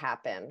that might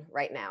happen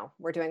right now.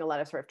 We're doing a lot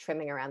of sort of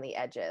trimming around the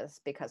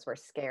edges because we're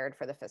scared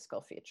for the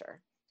fiscal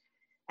future.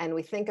 And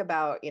we think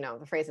about,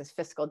 the phrase is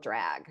fiscal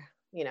drag,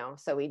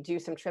 so we do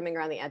some trimming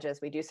around the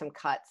edges, we do some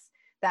cuts.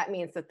 That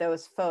means that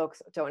those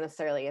folks don't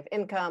necessarily have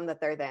income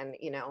that they're then,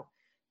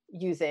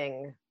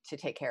 using to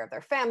take care of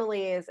their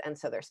families. And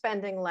so they're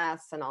spending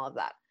less and all of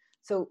that.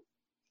 So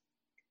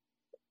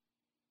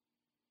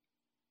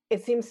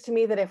it seems to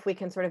me that if we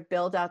can sort of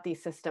build out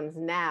these systems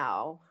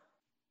now,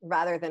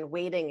 rather than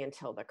waiting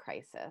until the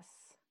crisis,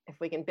 if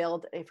we can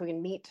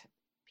meet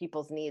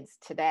people's needs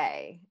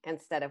today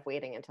instead of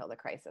waiting until the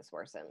crisis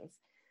worsens,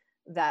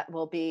 that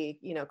will be,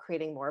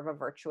 creating more of a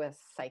virtuous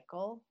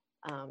cycle.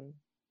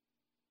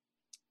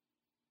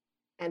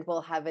 And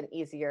we'll have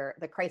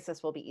the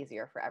crisis will be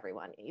easier for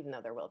everyone, even though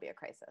there will be a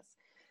crisis,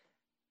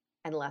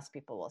 and less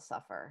people will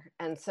suffer.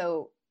 And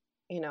so,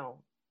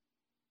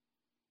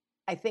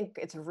 I think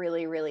it's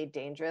really, really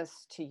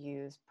dangerous to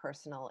use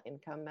personal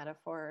income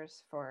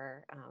metaphors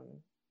for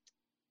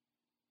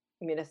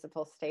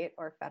municipal, state,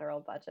 or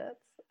federal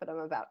budgets, but I'm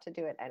about to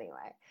do it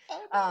anyway.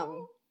 Oh,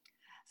 no.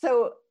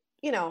 So,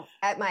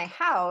 at my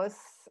house,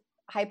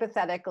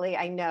 hypothetically,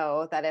 I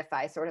know that if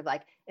I sort of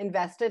like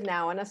invested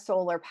now in a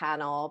solar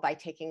panel by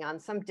taking on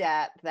some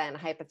debt, then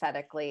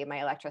hypothetically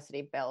my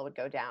electricity bill would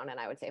go down and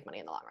I would save money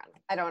in the long run.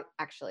 I don't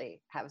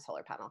actually have a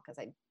solar panel because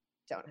I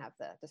don't have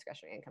the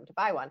discretionary income to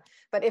buy one.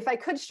 But if I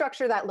could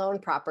structure that loan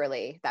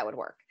properly, that would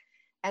work.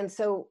 And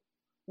so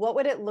what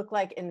would it look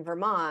like in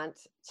Vermont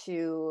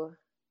to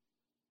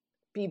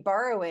be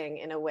borrowing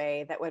in a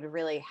way that would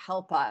really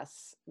help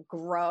us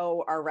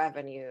grow our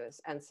revenues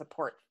and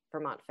support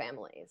Vermont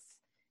families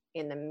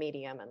in the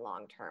medium and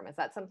long term? Is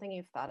that something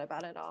you've thought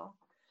about at all?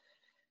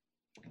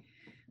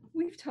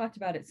 We've talked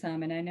about it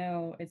some, and I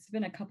know it's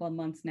been a couple of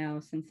months now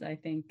since I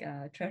think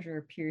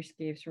Treasurer Pierce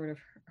gave sort of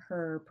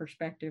her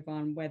perspective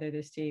on whether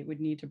the state would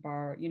need to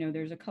borrow.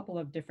 There's a couple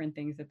of different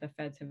things that the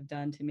feds have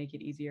done to make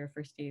it easier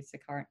for states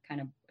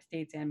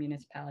states and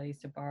municipalities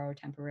to borrow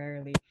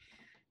temporarily.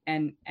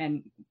 And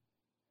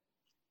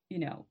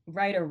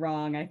right or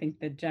wrong, I think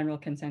the general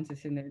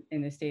consensus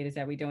in the state is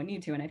that we don't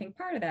need to. And I think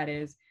part of that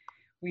is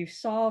we've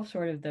solved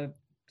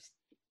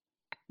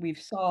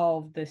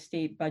the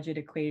state budget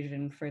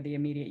equation for the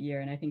immediate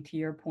year. And I think to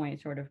your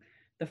point, sort of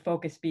the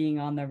focus being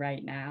on the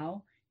right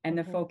now, and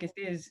the focus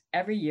is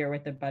every year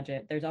with the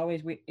budget,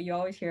 you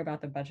always hear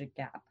about the budget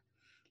gap.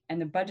 And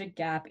the budget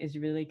gap is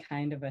really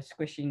kind of a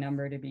squishy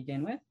number to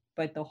begin with,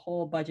 but the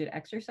whole budget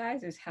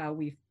exercise is how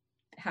we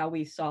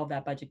solve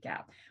that budget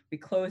gap. We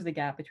close the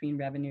gap between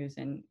revenues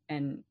and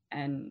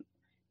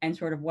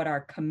sort of what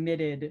are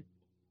committed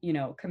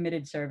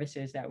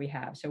services that we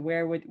have. So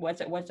what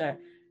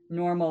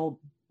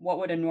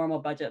would a normal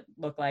budget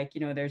look like?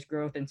 There's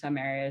growth in some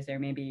areas, there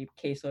may be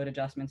caseload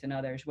adjustments in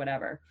others,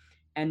 whatever.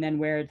 And then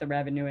where's the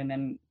revenue? And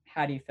then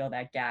how do you fill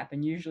that gap?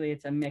 And usually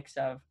it's a mix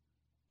of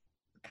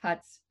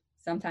cuts.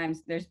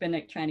 Sometimes there's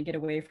been trying to get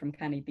away from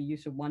kind of the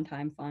use of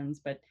one-time funds,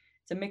 but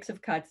it's a mix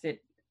of cuts. It's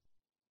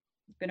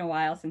been a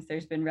while since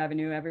there's been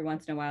revenue. Every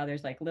once in a while,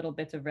 there's like little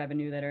bits of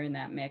revenue that are in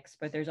that mix,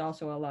 but there's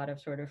also a lot of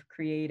sort of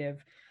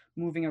creative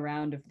moving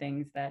around of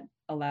things that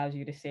allows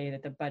you to say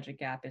that the budget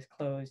gap is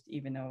closed,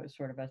 even though it's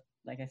sort of a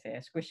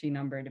squishy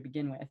number to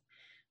begin with.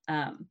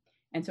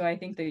 And so I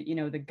think that,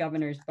 the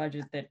governor's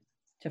budget that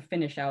to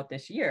finish out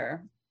this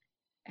year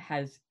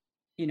has,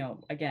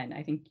 again,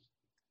 I think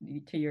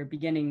to your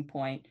beginning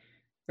point,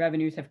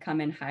 revenues have come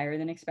in higher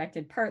than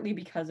expected, partly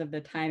because of the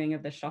timing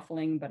of the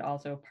shuffling, but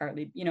also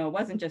partly, it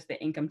wasn't just the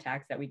income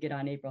tax that we get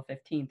on April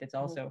 15th. It's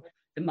also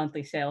the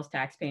monthly sales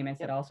tax payments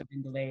that also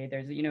been delayed.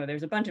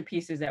 There's a bunch of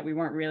pieces that we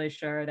weren't really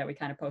sure that we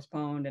kind of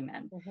postponed, and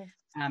then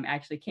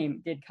actually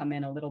did come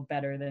in a little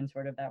better than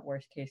sort of that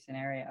worst case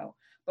scenario.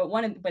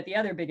 But the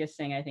other biggest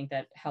thing I think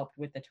that helped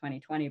with the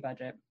 2020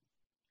 budget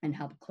and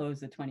helped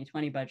close the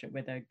 2020 budget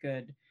with a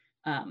good,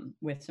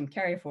 with some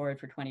carry forward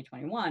for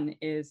 2021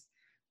 is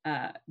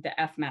the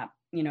FMAP,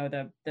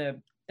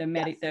 the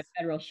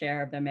federal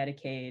share of the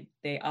Medicaid.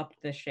 They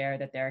upped the share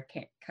that they're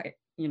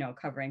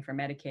covering for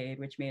Medicaid,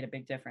 which made a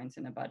big difference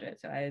in the budget.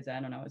 So I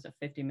don't know, it was a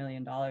 $50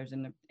 million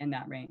in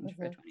that range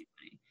for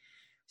 2020.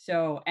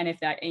 So, and if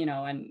that,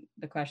 and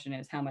the question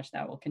is how much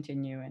that will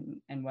continue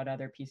and what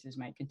other pieces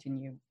might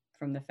continue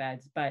from the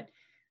feds. But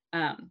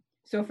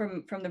so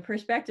from the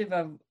perspective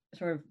of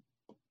sort of,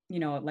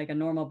 like a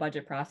normal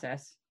budget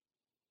process,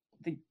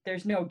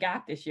 there's no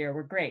gap this year.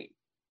 We're great,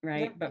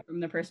 right? Yeah. But from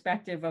the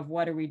perspective of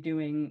what are we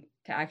doing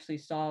to actually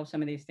solve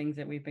some of these things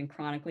that we've been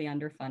chronically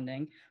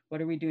underfunding?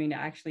 What are we doing to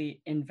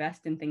actually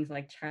invest in things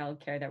like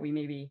childcare that we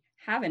maybe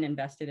haven't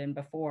invested in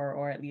before,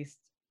 or at least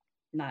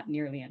not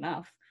nearly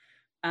enough?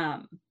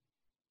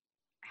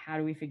 How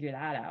do we figure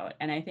that out?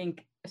 And I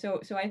think so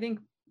I think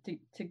to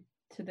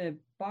the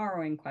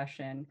borrowing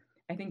question,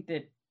 I think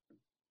that,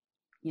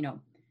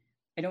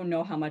 I don't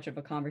know how much of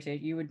a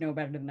conversation, you would know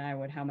better than I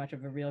would, how much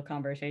of a real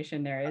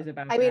conversation there is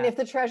about I mean, if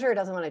the treasurer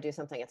doesn't want to do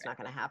something, it's not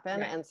going to happen.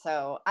 Right. And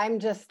so I'm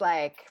just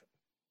like,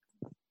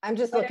 I'm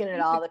just But looking I at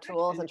think all the the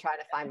tools question- and trying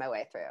to find my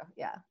way through.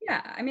 Yeah.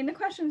 Yeah, I mean, the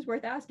question is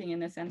worth asking in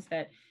the sense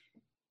that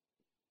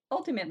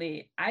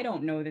ultimately, I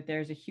don't know that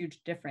there's a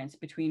huge difference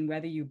between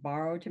whether you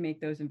borrow to make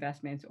those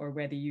investments or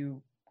whether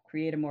you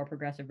create a more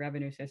progressive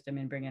revenue system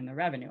and bring in the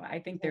revenue. I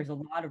think there's a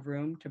lot of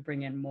room to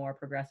bring in more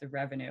progressive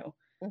revenue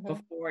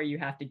before you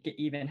have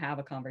to even have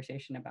a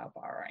conversation about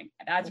borrowing.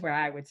 That's where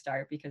I would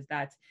start, because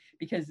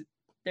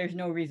there's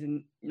no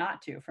reason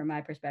not to, from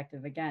my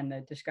perspective. Again,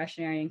 the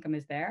discretionary income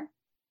is there.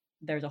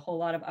 There's a whole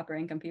lot of upper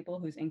income people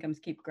whose incomes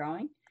keep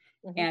growing.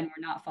 And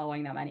we're not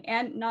following that money.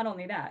 And not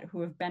only that, who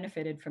have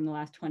benefited from the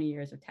last 20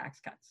 years of tax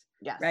cuts.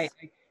 Yes. Right.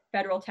 Like,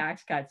 federal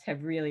tax cuts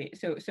have really,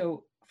 so,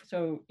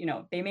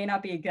 they may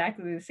not be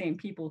exactly the same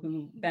people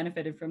who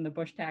benefited from the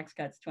Bush tax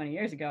cuts 20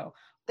 years ago.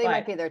 They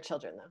might be their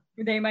children,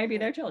 though. They might be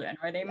their children,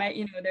 or they might,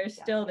 there's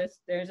still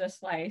there's a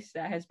slice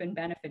that has been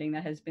benefiting,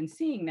 that has been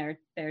seeing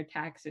their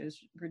taxes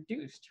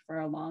reduced for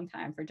a long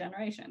time, for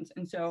generations.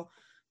 And so,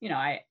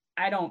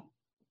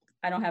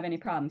 I don't have any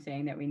problem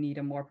saying that we need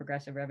a more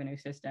progressive revenue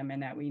system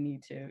and that we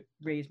need to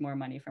raise more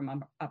money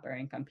from upper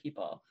income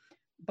people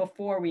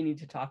before we need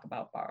to talk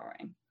about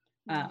borrowing.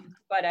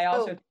 But I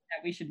also think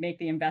that we should make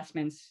the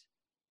investments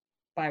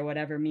by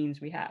whatever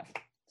means we have.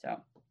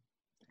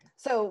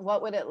 So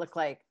what would it look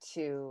like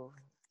to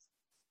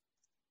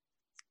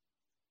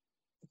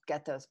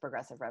get those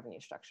progressive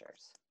revenue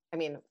structures? I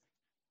mean,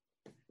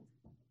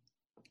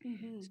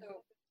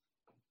 so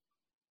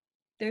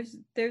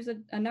there's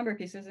a number of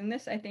pieces in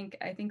this. I think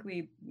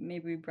we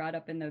brought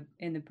up in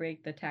the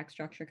break the Tax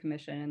Structure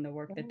Commission and the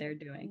work that they're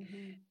doing.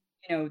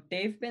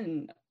 They've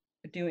been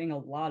doing a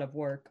lot of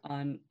work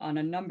on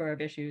a number of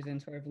issues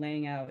and sort of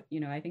laying out,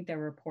 I think their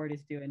report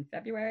is due in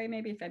February of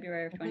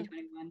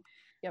 2021.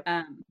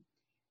 Yep.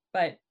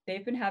 But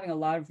they've been having a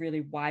lot of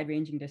really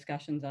wide-ranging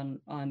discussions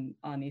on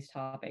these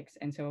topics,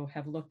 and so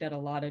have looked at a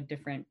lot of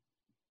different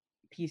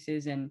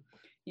pieces. And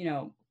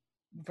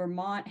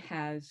Vermont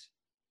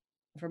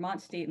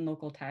state and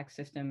local tax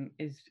system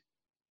is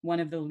one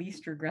of the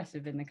least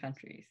regressive in the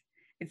country.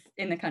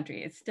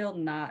 It's still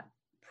not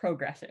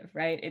progressive,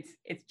 right?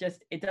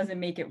 It doesn't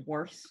make it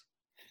worse.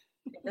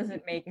 It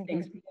doesn't make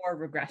things more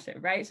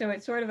regressive, right? So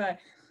it's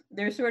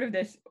there's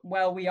this,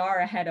 well, we are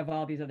ahead of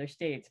all these other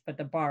states, but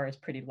the bar is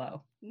pretty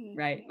low,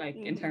 right? Like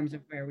in terms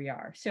of where we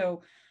are.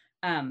 So,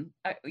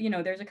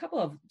 there's a couple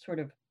of sort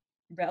of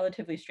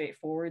relatively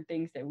straightforward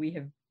things that we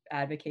have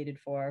advocated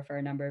for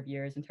a number of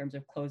years in terms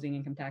of closing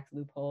income tax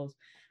loopholes,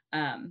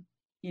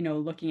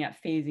 looking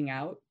at phasing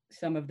out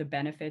some of the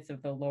benefits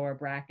of the lower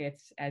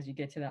brackets as you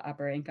get to the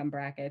upper income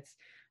brackets.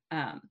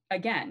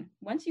 Again,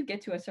 once you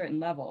get to a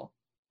certain level,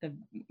 the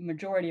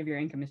majority of your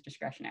income is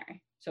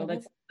discretionary. So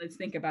let's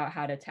think about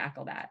how to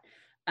tackle that.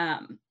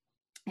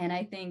 And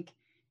I think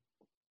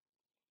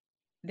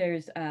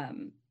there's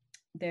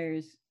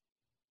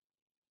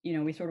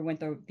we sort of went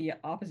the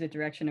opposite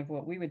direction of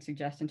what we would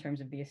suggest in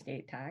terms of the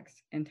estate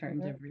tax, in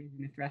terms of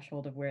raising the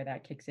threshold of where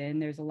that kicks in.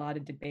 There's a lot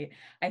of debate.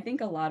 I think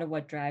a lot of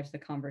what drives the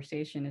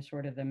conversation is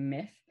sort of the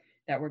myth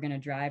that we're going to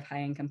drive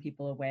high income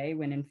people away,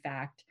 when in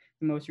fact,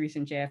 the most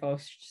recent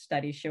JFO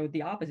study showed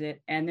the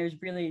opposite. And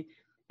there's really,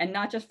 and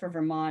not just for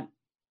Vermont,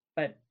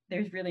 but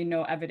there's really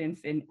no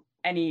evidence in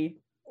any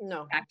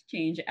tax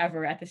change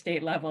ever at the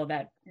state level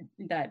that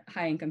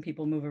high income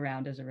people move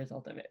around as a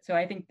result of it. So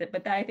I think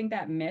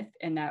that myth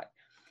and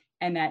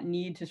that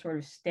need to sort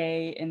of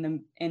stay in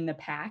the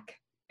pack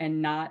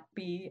and not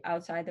be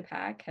outside the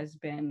pack has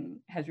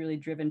really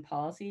driven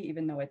policy,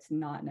 even though it's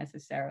not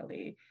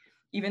necessarily,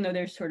 even though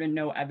there's sort of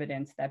no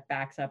evidence that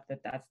backs up that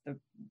that's the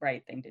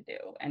right thing to do.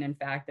 And in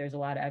fact, there's a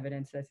lot of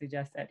evidence that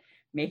suggests that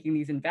making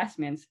these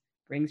investments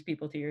brings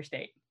people to your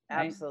state.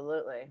 Right?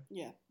 Absolutely.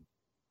 Yeah.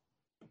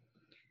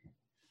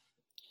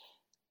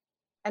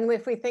 And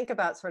if we think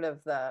about sort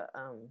of the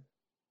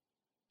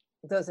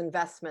those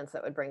investments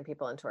that would bring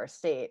people into our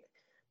state,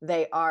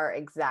 they are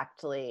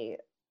exactly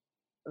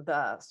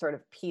the sort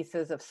of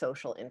pieces of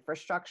social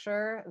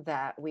infrastructure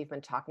that we've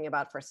been talking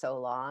about for so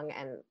long.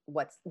 And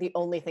what's the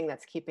only thing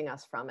that's keeping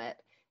us from it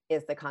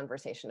is the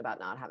conversation about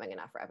not having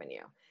enough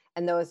revenue.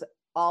 And those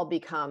all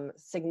become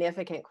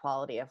significant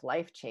quality of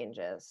life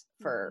changes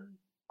for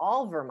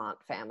all Vermont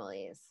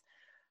families.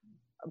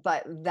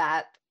 But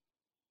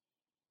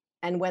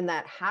and when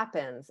that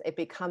happens, it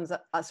becomes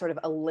a sort of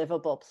a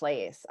livable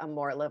place, a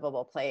more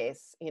livable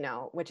place,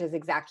 which is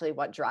exactly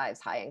what drives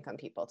high income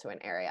people to an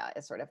area,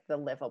 is sort of the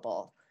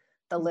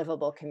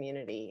livable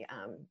community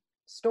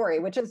story,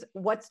 which is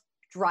what's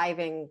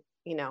driving,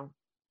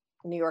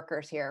 New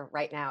Yorkers here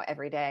right now,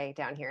 every day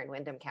down here in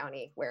Windham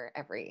County, where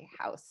every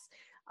house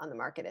on the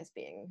market is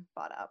being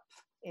bought up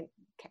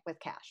with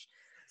cash.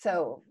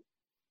 So,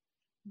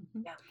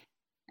 yeah.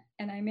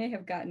 And I may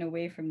have gotten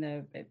away from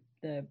the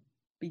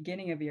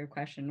beginning of your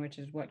question, which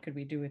is what could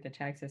we do with the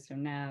tax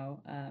system now?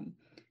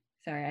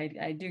 Sorry,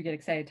 I do get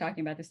excited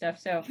talking about this stuff.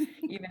 So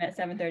even at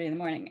 7:30 in the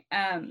morning.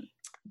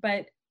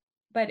 But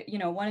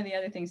one of the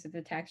other things that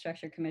the Tax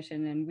Structure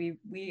Commission, and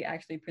we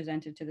actually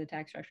presented to the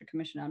Tax Structure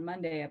Commission on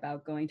Monday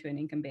about going to an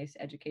income-based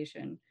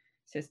education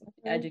system,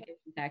 Mhm.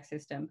 education tax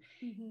system.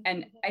 Mhm.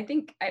 And I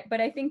think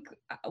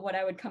what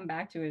I would come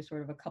back to is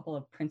sort of a couple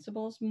of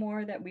principles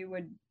more that we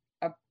would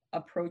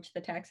approach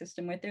the tax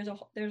system with. There's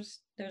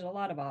a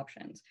lot of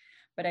options,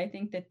 but I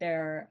think that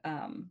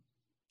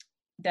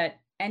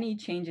that any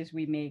changes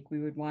we make, we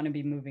would want to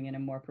be moving in a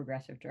more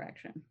progressive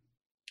direction.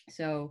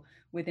 So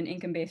with an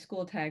income-based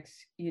school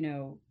tax,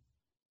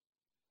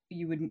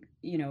 you would,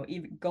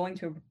 even going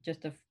to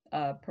just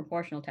a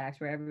proportional tax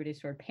where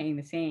everybody's sort of paying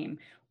the same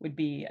would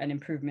be an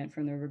improvement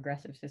from the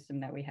regressive system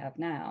that we have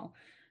now.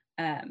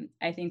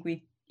 I think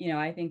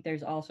I think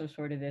there's also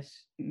sort of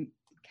this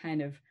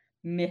kind of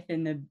myth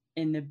in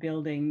the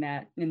building,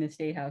 that in the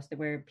state house, that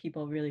where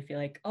people really feel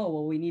like, oh,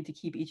 well, we need to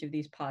keep each of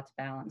these pots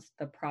balanced: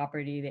 the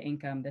property, the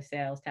income, the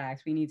sales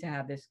tax. We need to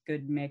have this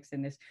good mix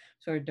and this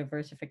sort of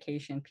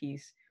diversification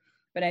piece.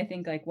 But I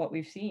think, like, what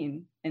we've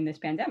seen in this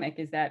pandemic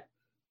is that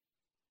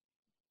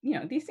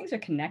these things are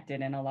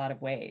connected in a lot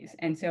of ways.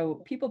 And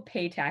so people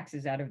pay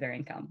taxes out of their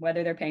income,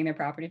 whether they're paying their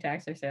property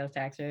tax, their sales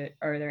tax,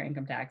 or their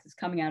income tax is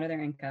coming out of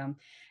their income.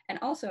 And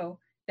also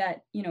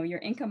that, your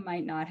income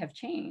might not have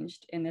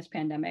changed in this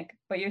pandemic,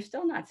 but you're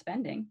still not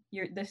spending.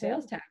 The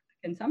sales tax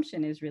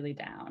consumption is really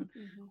down.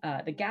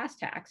 The gas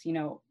tax,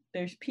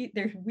 there's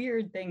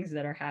weird things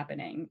that are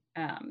happening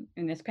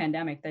in this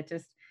pandemic that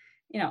just,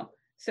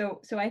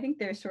 so I think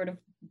there's sort of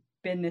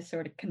been this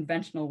sort of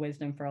conventional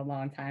wisdom for a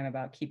long time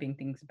about keeping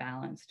things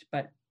balanced,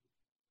 but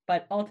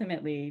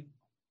ultimately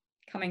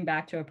coming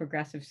back to a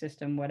progressive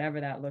system,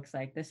 whatever that looks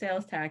like. The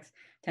sales tax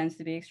tends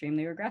to be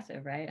extremely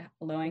regressive, right?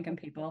 Low income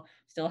people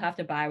still have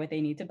to buy what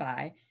they need to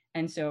buy,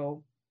 and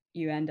so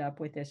you end up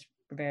with this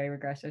very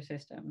regressive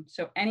system.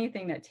 So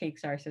anything that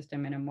takes our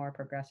system in a more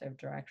progressive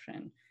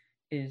direction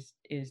is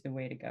the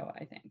way to go,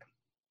 I think.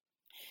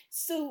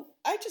 So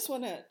I just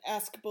want to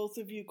ask both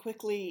of you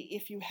quickly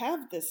if you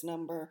have this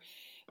number.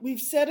 We've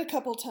said a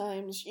couple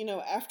times,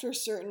 after a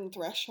certain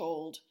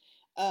threshold,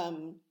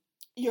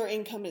 your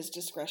income is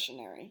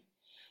discretionary.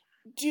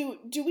 Do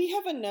we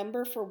have a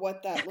number for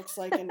what that looks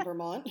like in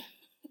Vermont?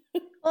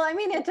 Well, I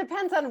mean, it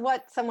depends on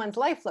what someone's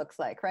life looks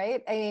like,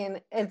 right? I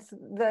mean, it's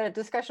the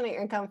discretionary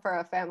income for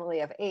a family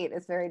of 8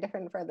 is very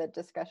different for the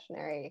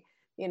discretionary,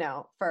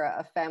 for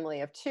a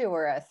family of 2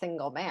 or a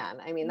single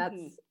man. I mean,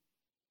 that's.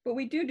 But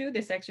we do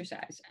this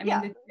exercise. I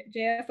mean, the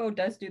JFO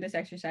does do this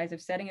exercise of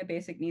setting a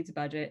basic needs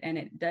budget, and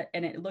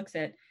it looks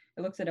at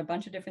a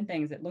bunch of different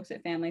things. It looks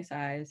at family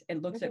size.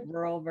 It looks at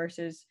rural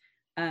versus,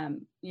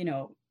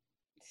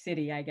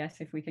 city, I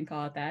guess, if we can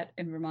call it that,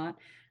 in Vermont.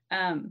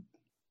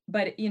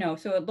 But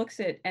so it looks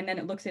at, and then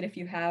it looks at if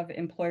you have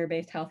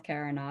employer-based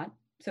healthcare or not.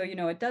 So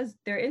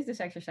there is this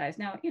exercise.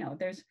 Now,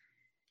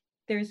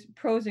 there's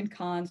pros and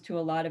cons to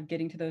a lot of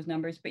getting to those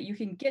numbers, but you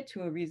can get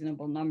to a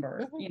reasonable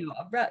number.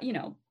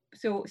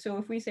 So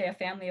if we say a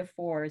family of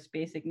 4's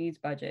basic needs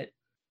budget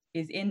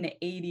is in the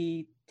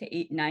 $80,000 to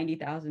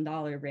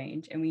 $90,000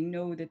 range, and we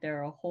know that there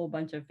are a whole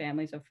bunch of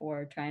families of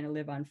 4 trying to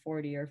live on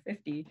 $40,000 or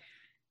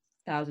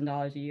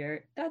 $50,000 a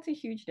year, that's a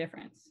huge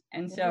difference.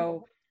 And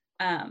so,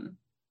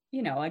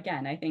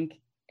 again, I think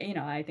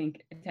to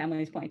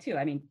Emily's point too,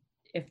 I mean,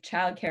 if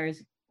childcare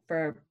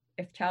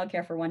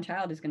for one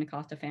child is going to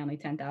cost a family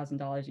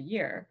 $10,000 a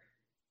year,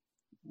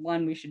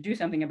 one, we should do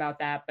something about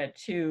that, but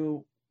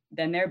 2,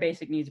 then their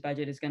basic needs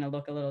budget is going to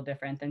look a little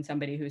different than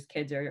somebody whose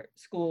kids are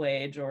school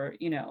age or,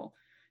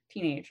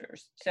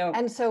 teenagers. So,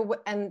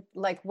 and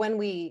like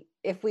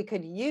if we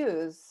could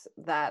use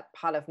that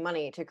pot of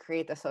money to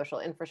create the social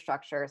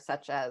infrastructure,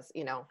 such as,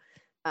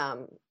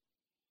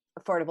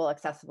 affordable,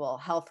 accessible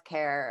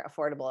healthcare,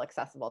 affordable,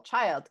 accessible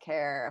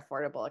childcare,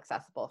 affordable,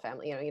 accessible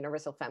family,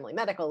 universal family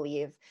medical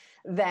leave,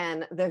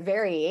 then the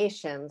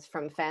variations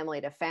from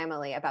family to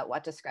family about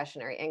what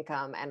discretionary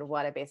income and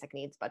what a basic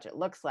needs budget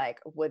looks like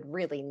would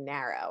really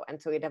narrow.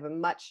 And so we'd have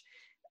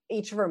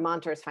each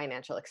Vermonter's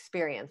financial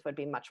experience would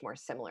be much more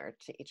similar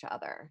to each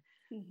other.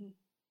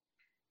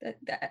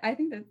 I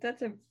think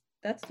that's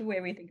the way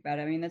we think about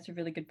it. I mean, that's a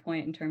really good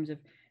point in terms of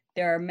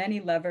there are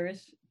many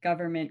levers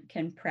government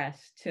can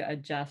press to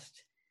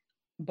adjust,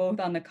 both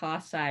on the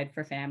cost side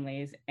for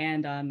families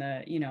and on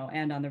the,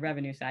 and on the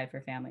revenue side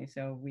for families.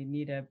 So we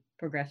need a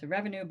progressive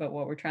revenue, but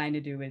what we're trying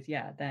to do is,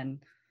 then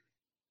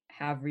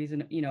have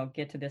reason,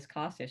 get to this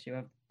cost issue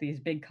of these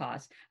big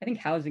costs. I think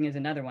housing is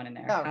another one in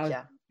there.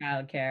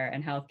 Childcare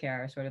and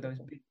healthcare are sort of those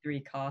big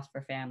 3 costs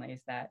for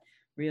families that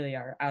really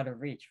are out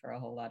of reach for a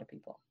whole lot of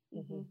people.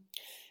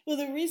 Well,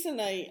 the reason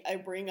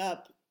I bring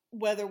up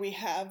whether we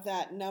have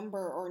that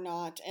number or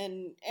not,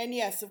 and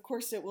yes, of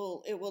course it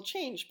will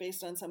change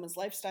based on someone's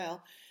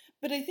lifestyle,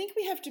 but I think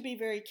we have to be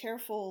very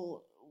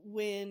careful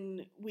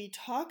when we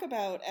talk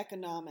about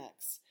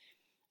economics.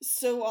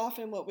 So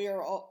often what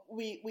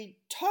we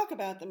talk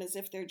about them as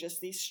if they're just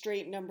these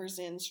straight numbers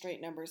in,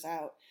 straight numbers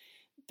out,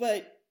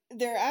 but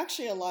there are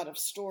actually a lot of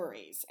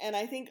stories. And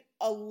I think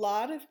a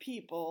lot of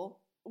people,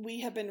 we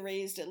have been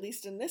raised, at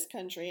least in this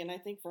country, and I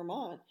think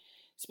Vermont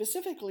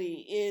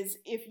specifically, is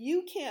if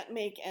you can't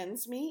make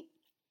ends meet,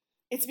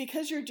 it's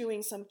because you're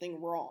doing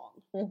something wrong.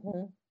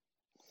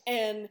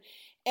 And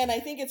I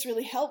think it's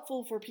really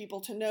helpful for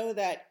people to know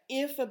that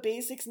if a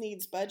basics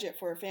needs budget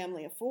for a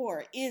family of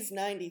 4 is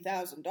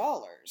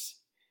 $90,000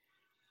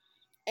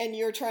 and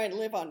you're trying to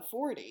live on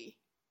 40,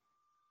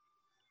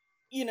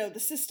 the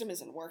system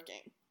isn't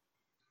working.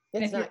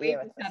 And if your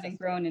wages haven't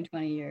grown in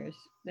 20 years,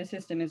 the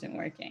system isn't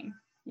working.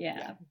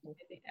 Yeah.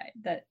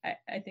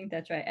 I think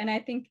that's right. And I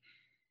think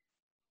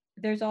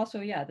there's also,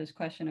 this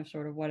question of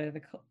sort of what are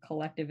the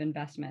collective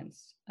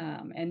investments?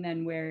 And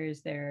then where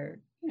is there,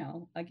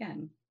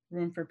 again,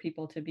 room for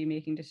people to be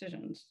making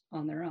decisions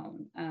on their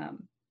own?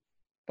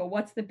 But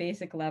what's the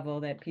basic level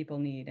that people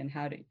need, and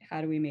how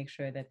do we make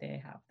sure that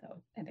they have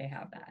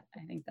that?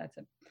 I think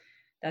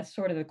that's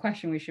sort of the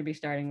question we should be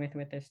starting with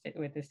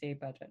the state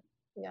budget.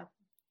 Yeah.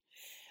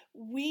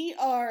 We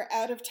are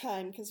out of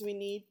time because we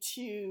need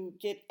to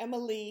get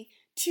Emily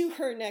to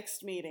her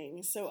next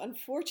meeting. So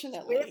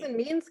unfortunately, Ways and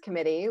Means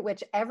Committee,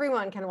 which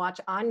everyone can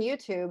watch on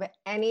YouTube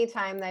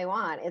anytime they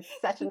want. It's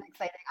such an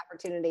exciting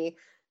opportunity.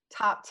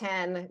 Top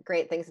 10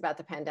 great things about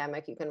the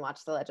pandemic. You can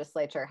watch the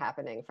legislature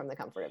happening from the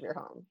comfort of your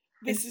home.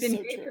 This has been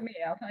so great true for me,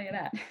 I'll tell you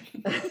that.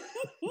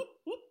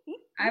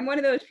 I'm one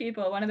of those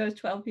people, one of those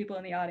 12 people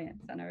in the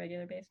audience on a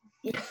regular basis.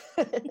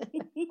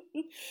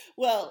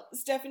 Well,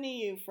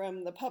 Stephanie Yu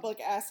from the Public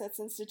Assets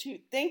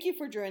Institute, thank you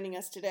for joining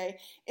us today.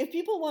 If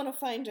people want to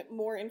find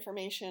more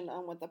information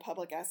on what the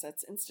Public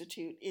Assets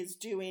Institute is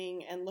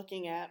doing and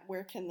looking at,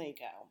 where can they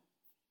go?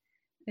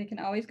 They can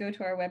always go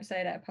to our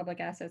website at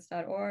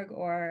publicassets.org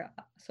or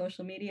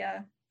social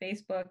media,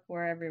 Facebook,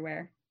 we're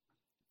everywhere.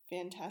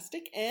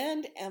 Fantastic.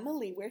 And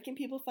Emily, where can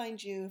people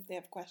find you if they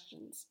have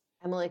questions?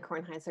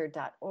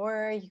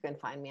 EmilyKornheiser.org. You can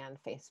find me on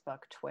Facebook,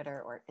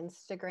 Twitter, or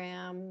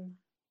Instagram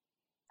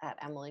at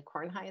Emily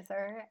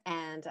Kornheiser.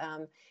 And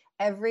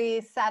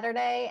every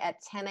Saturday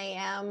at 10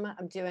 a.m.,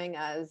 I'm doing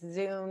a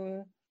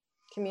Zoom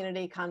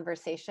community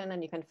conversation,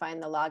 and you can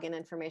find the login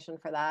information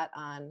for that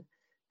on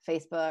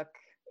Facebook,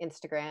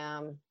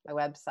 Instagram, my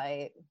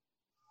website,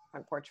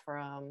 Front Porch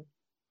Forum,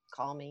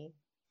 call me,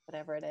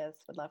 whatever it is.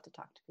 Would love to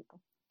talk to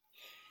people.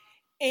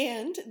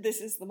 And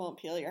this is the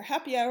Montpelier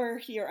Happy Hour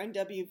here on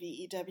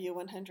WVEW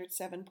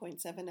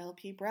 107.7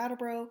 LP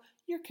Brattleboro,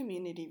 your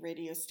community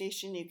radio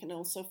station. You can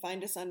also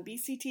find us on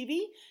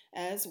BCTV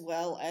as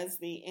well as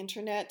the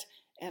internet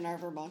and our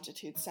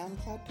Vermontitude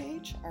SoundCloud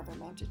page, our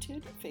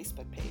Vermontitude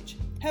Facebook page.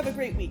 Have a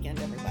great weekend,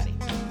 everybody.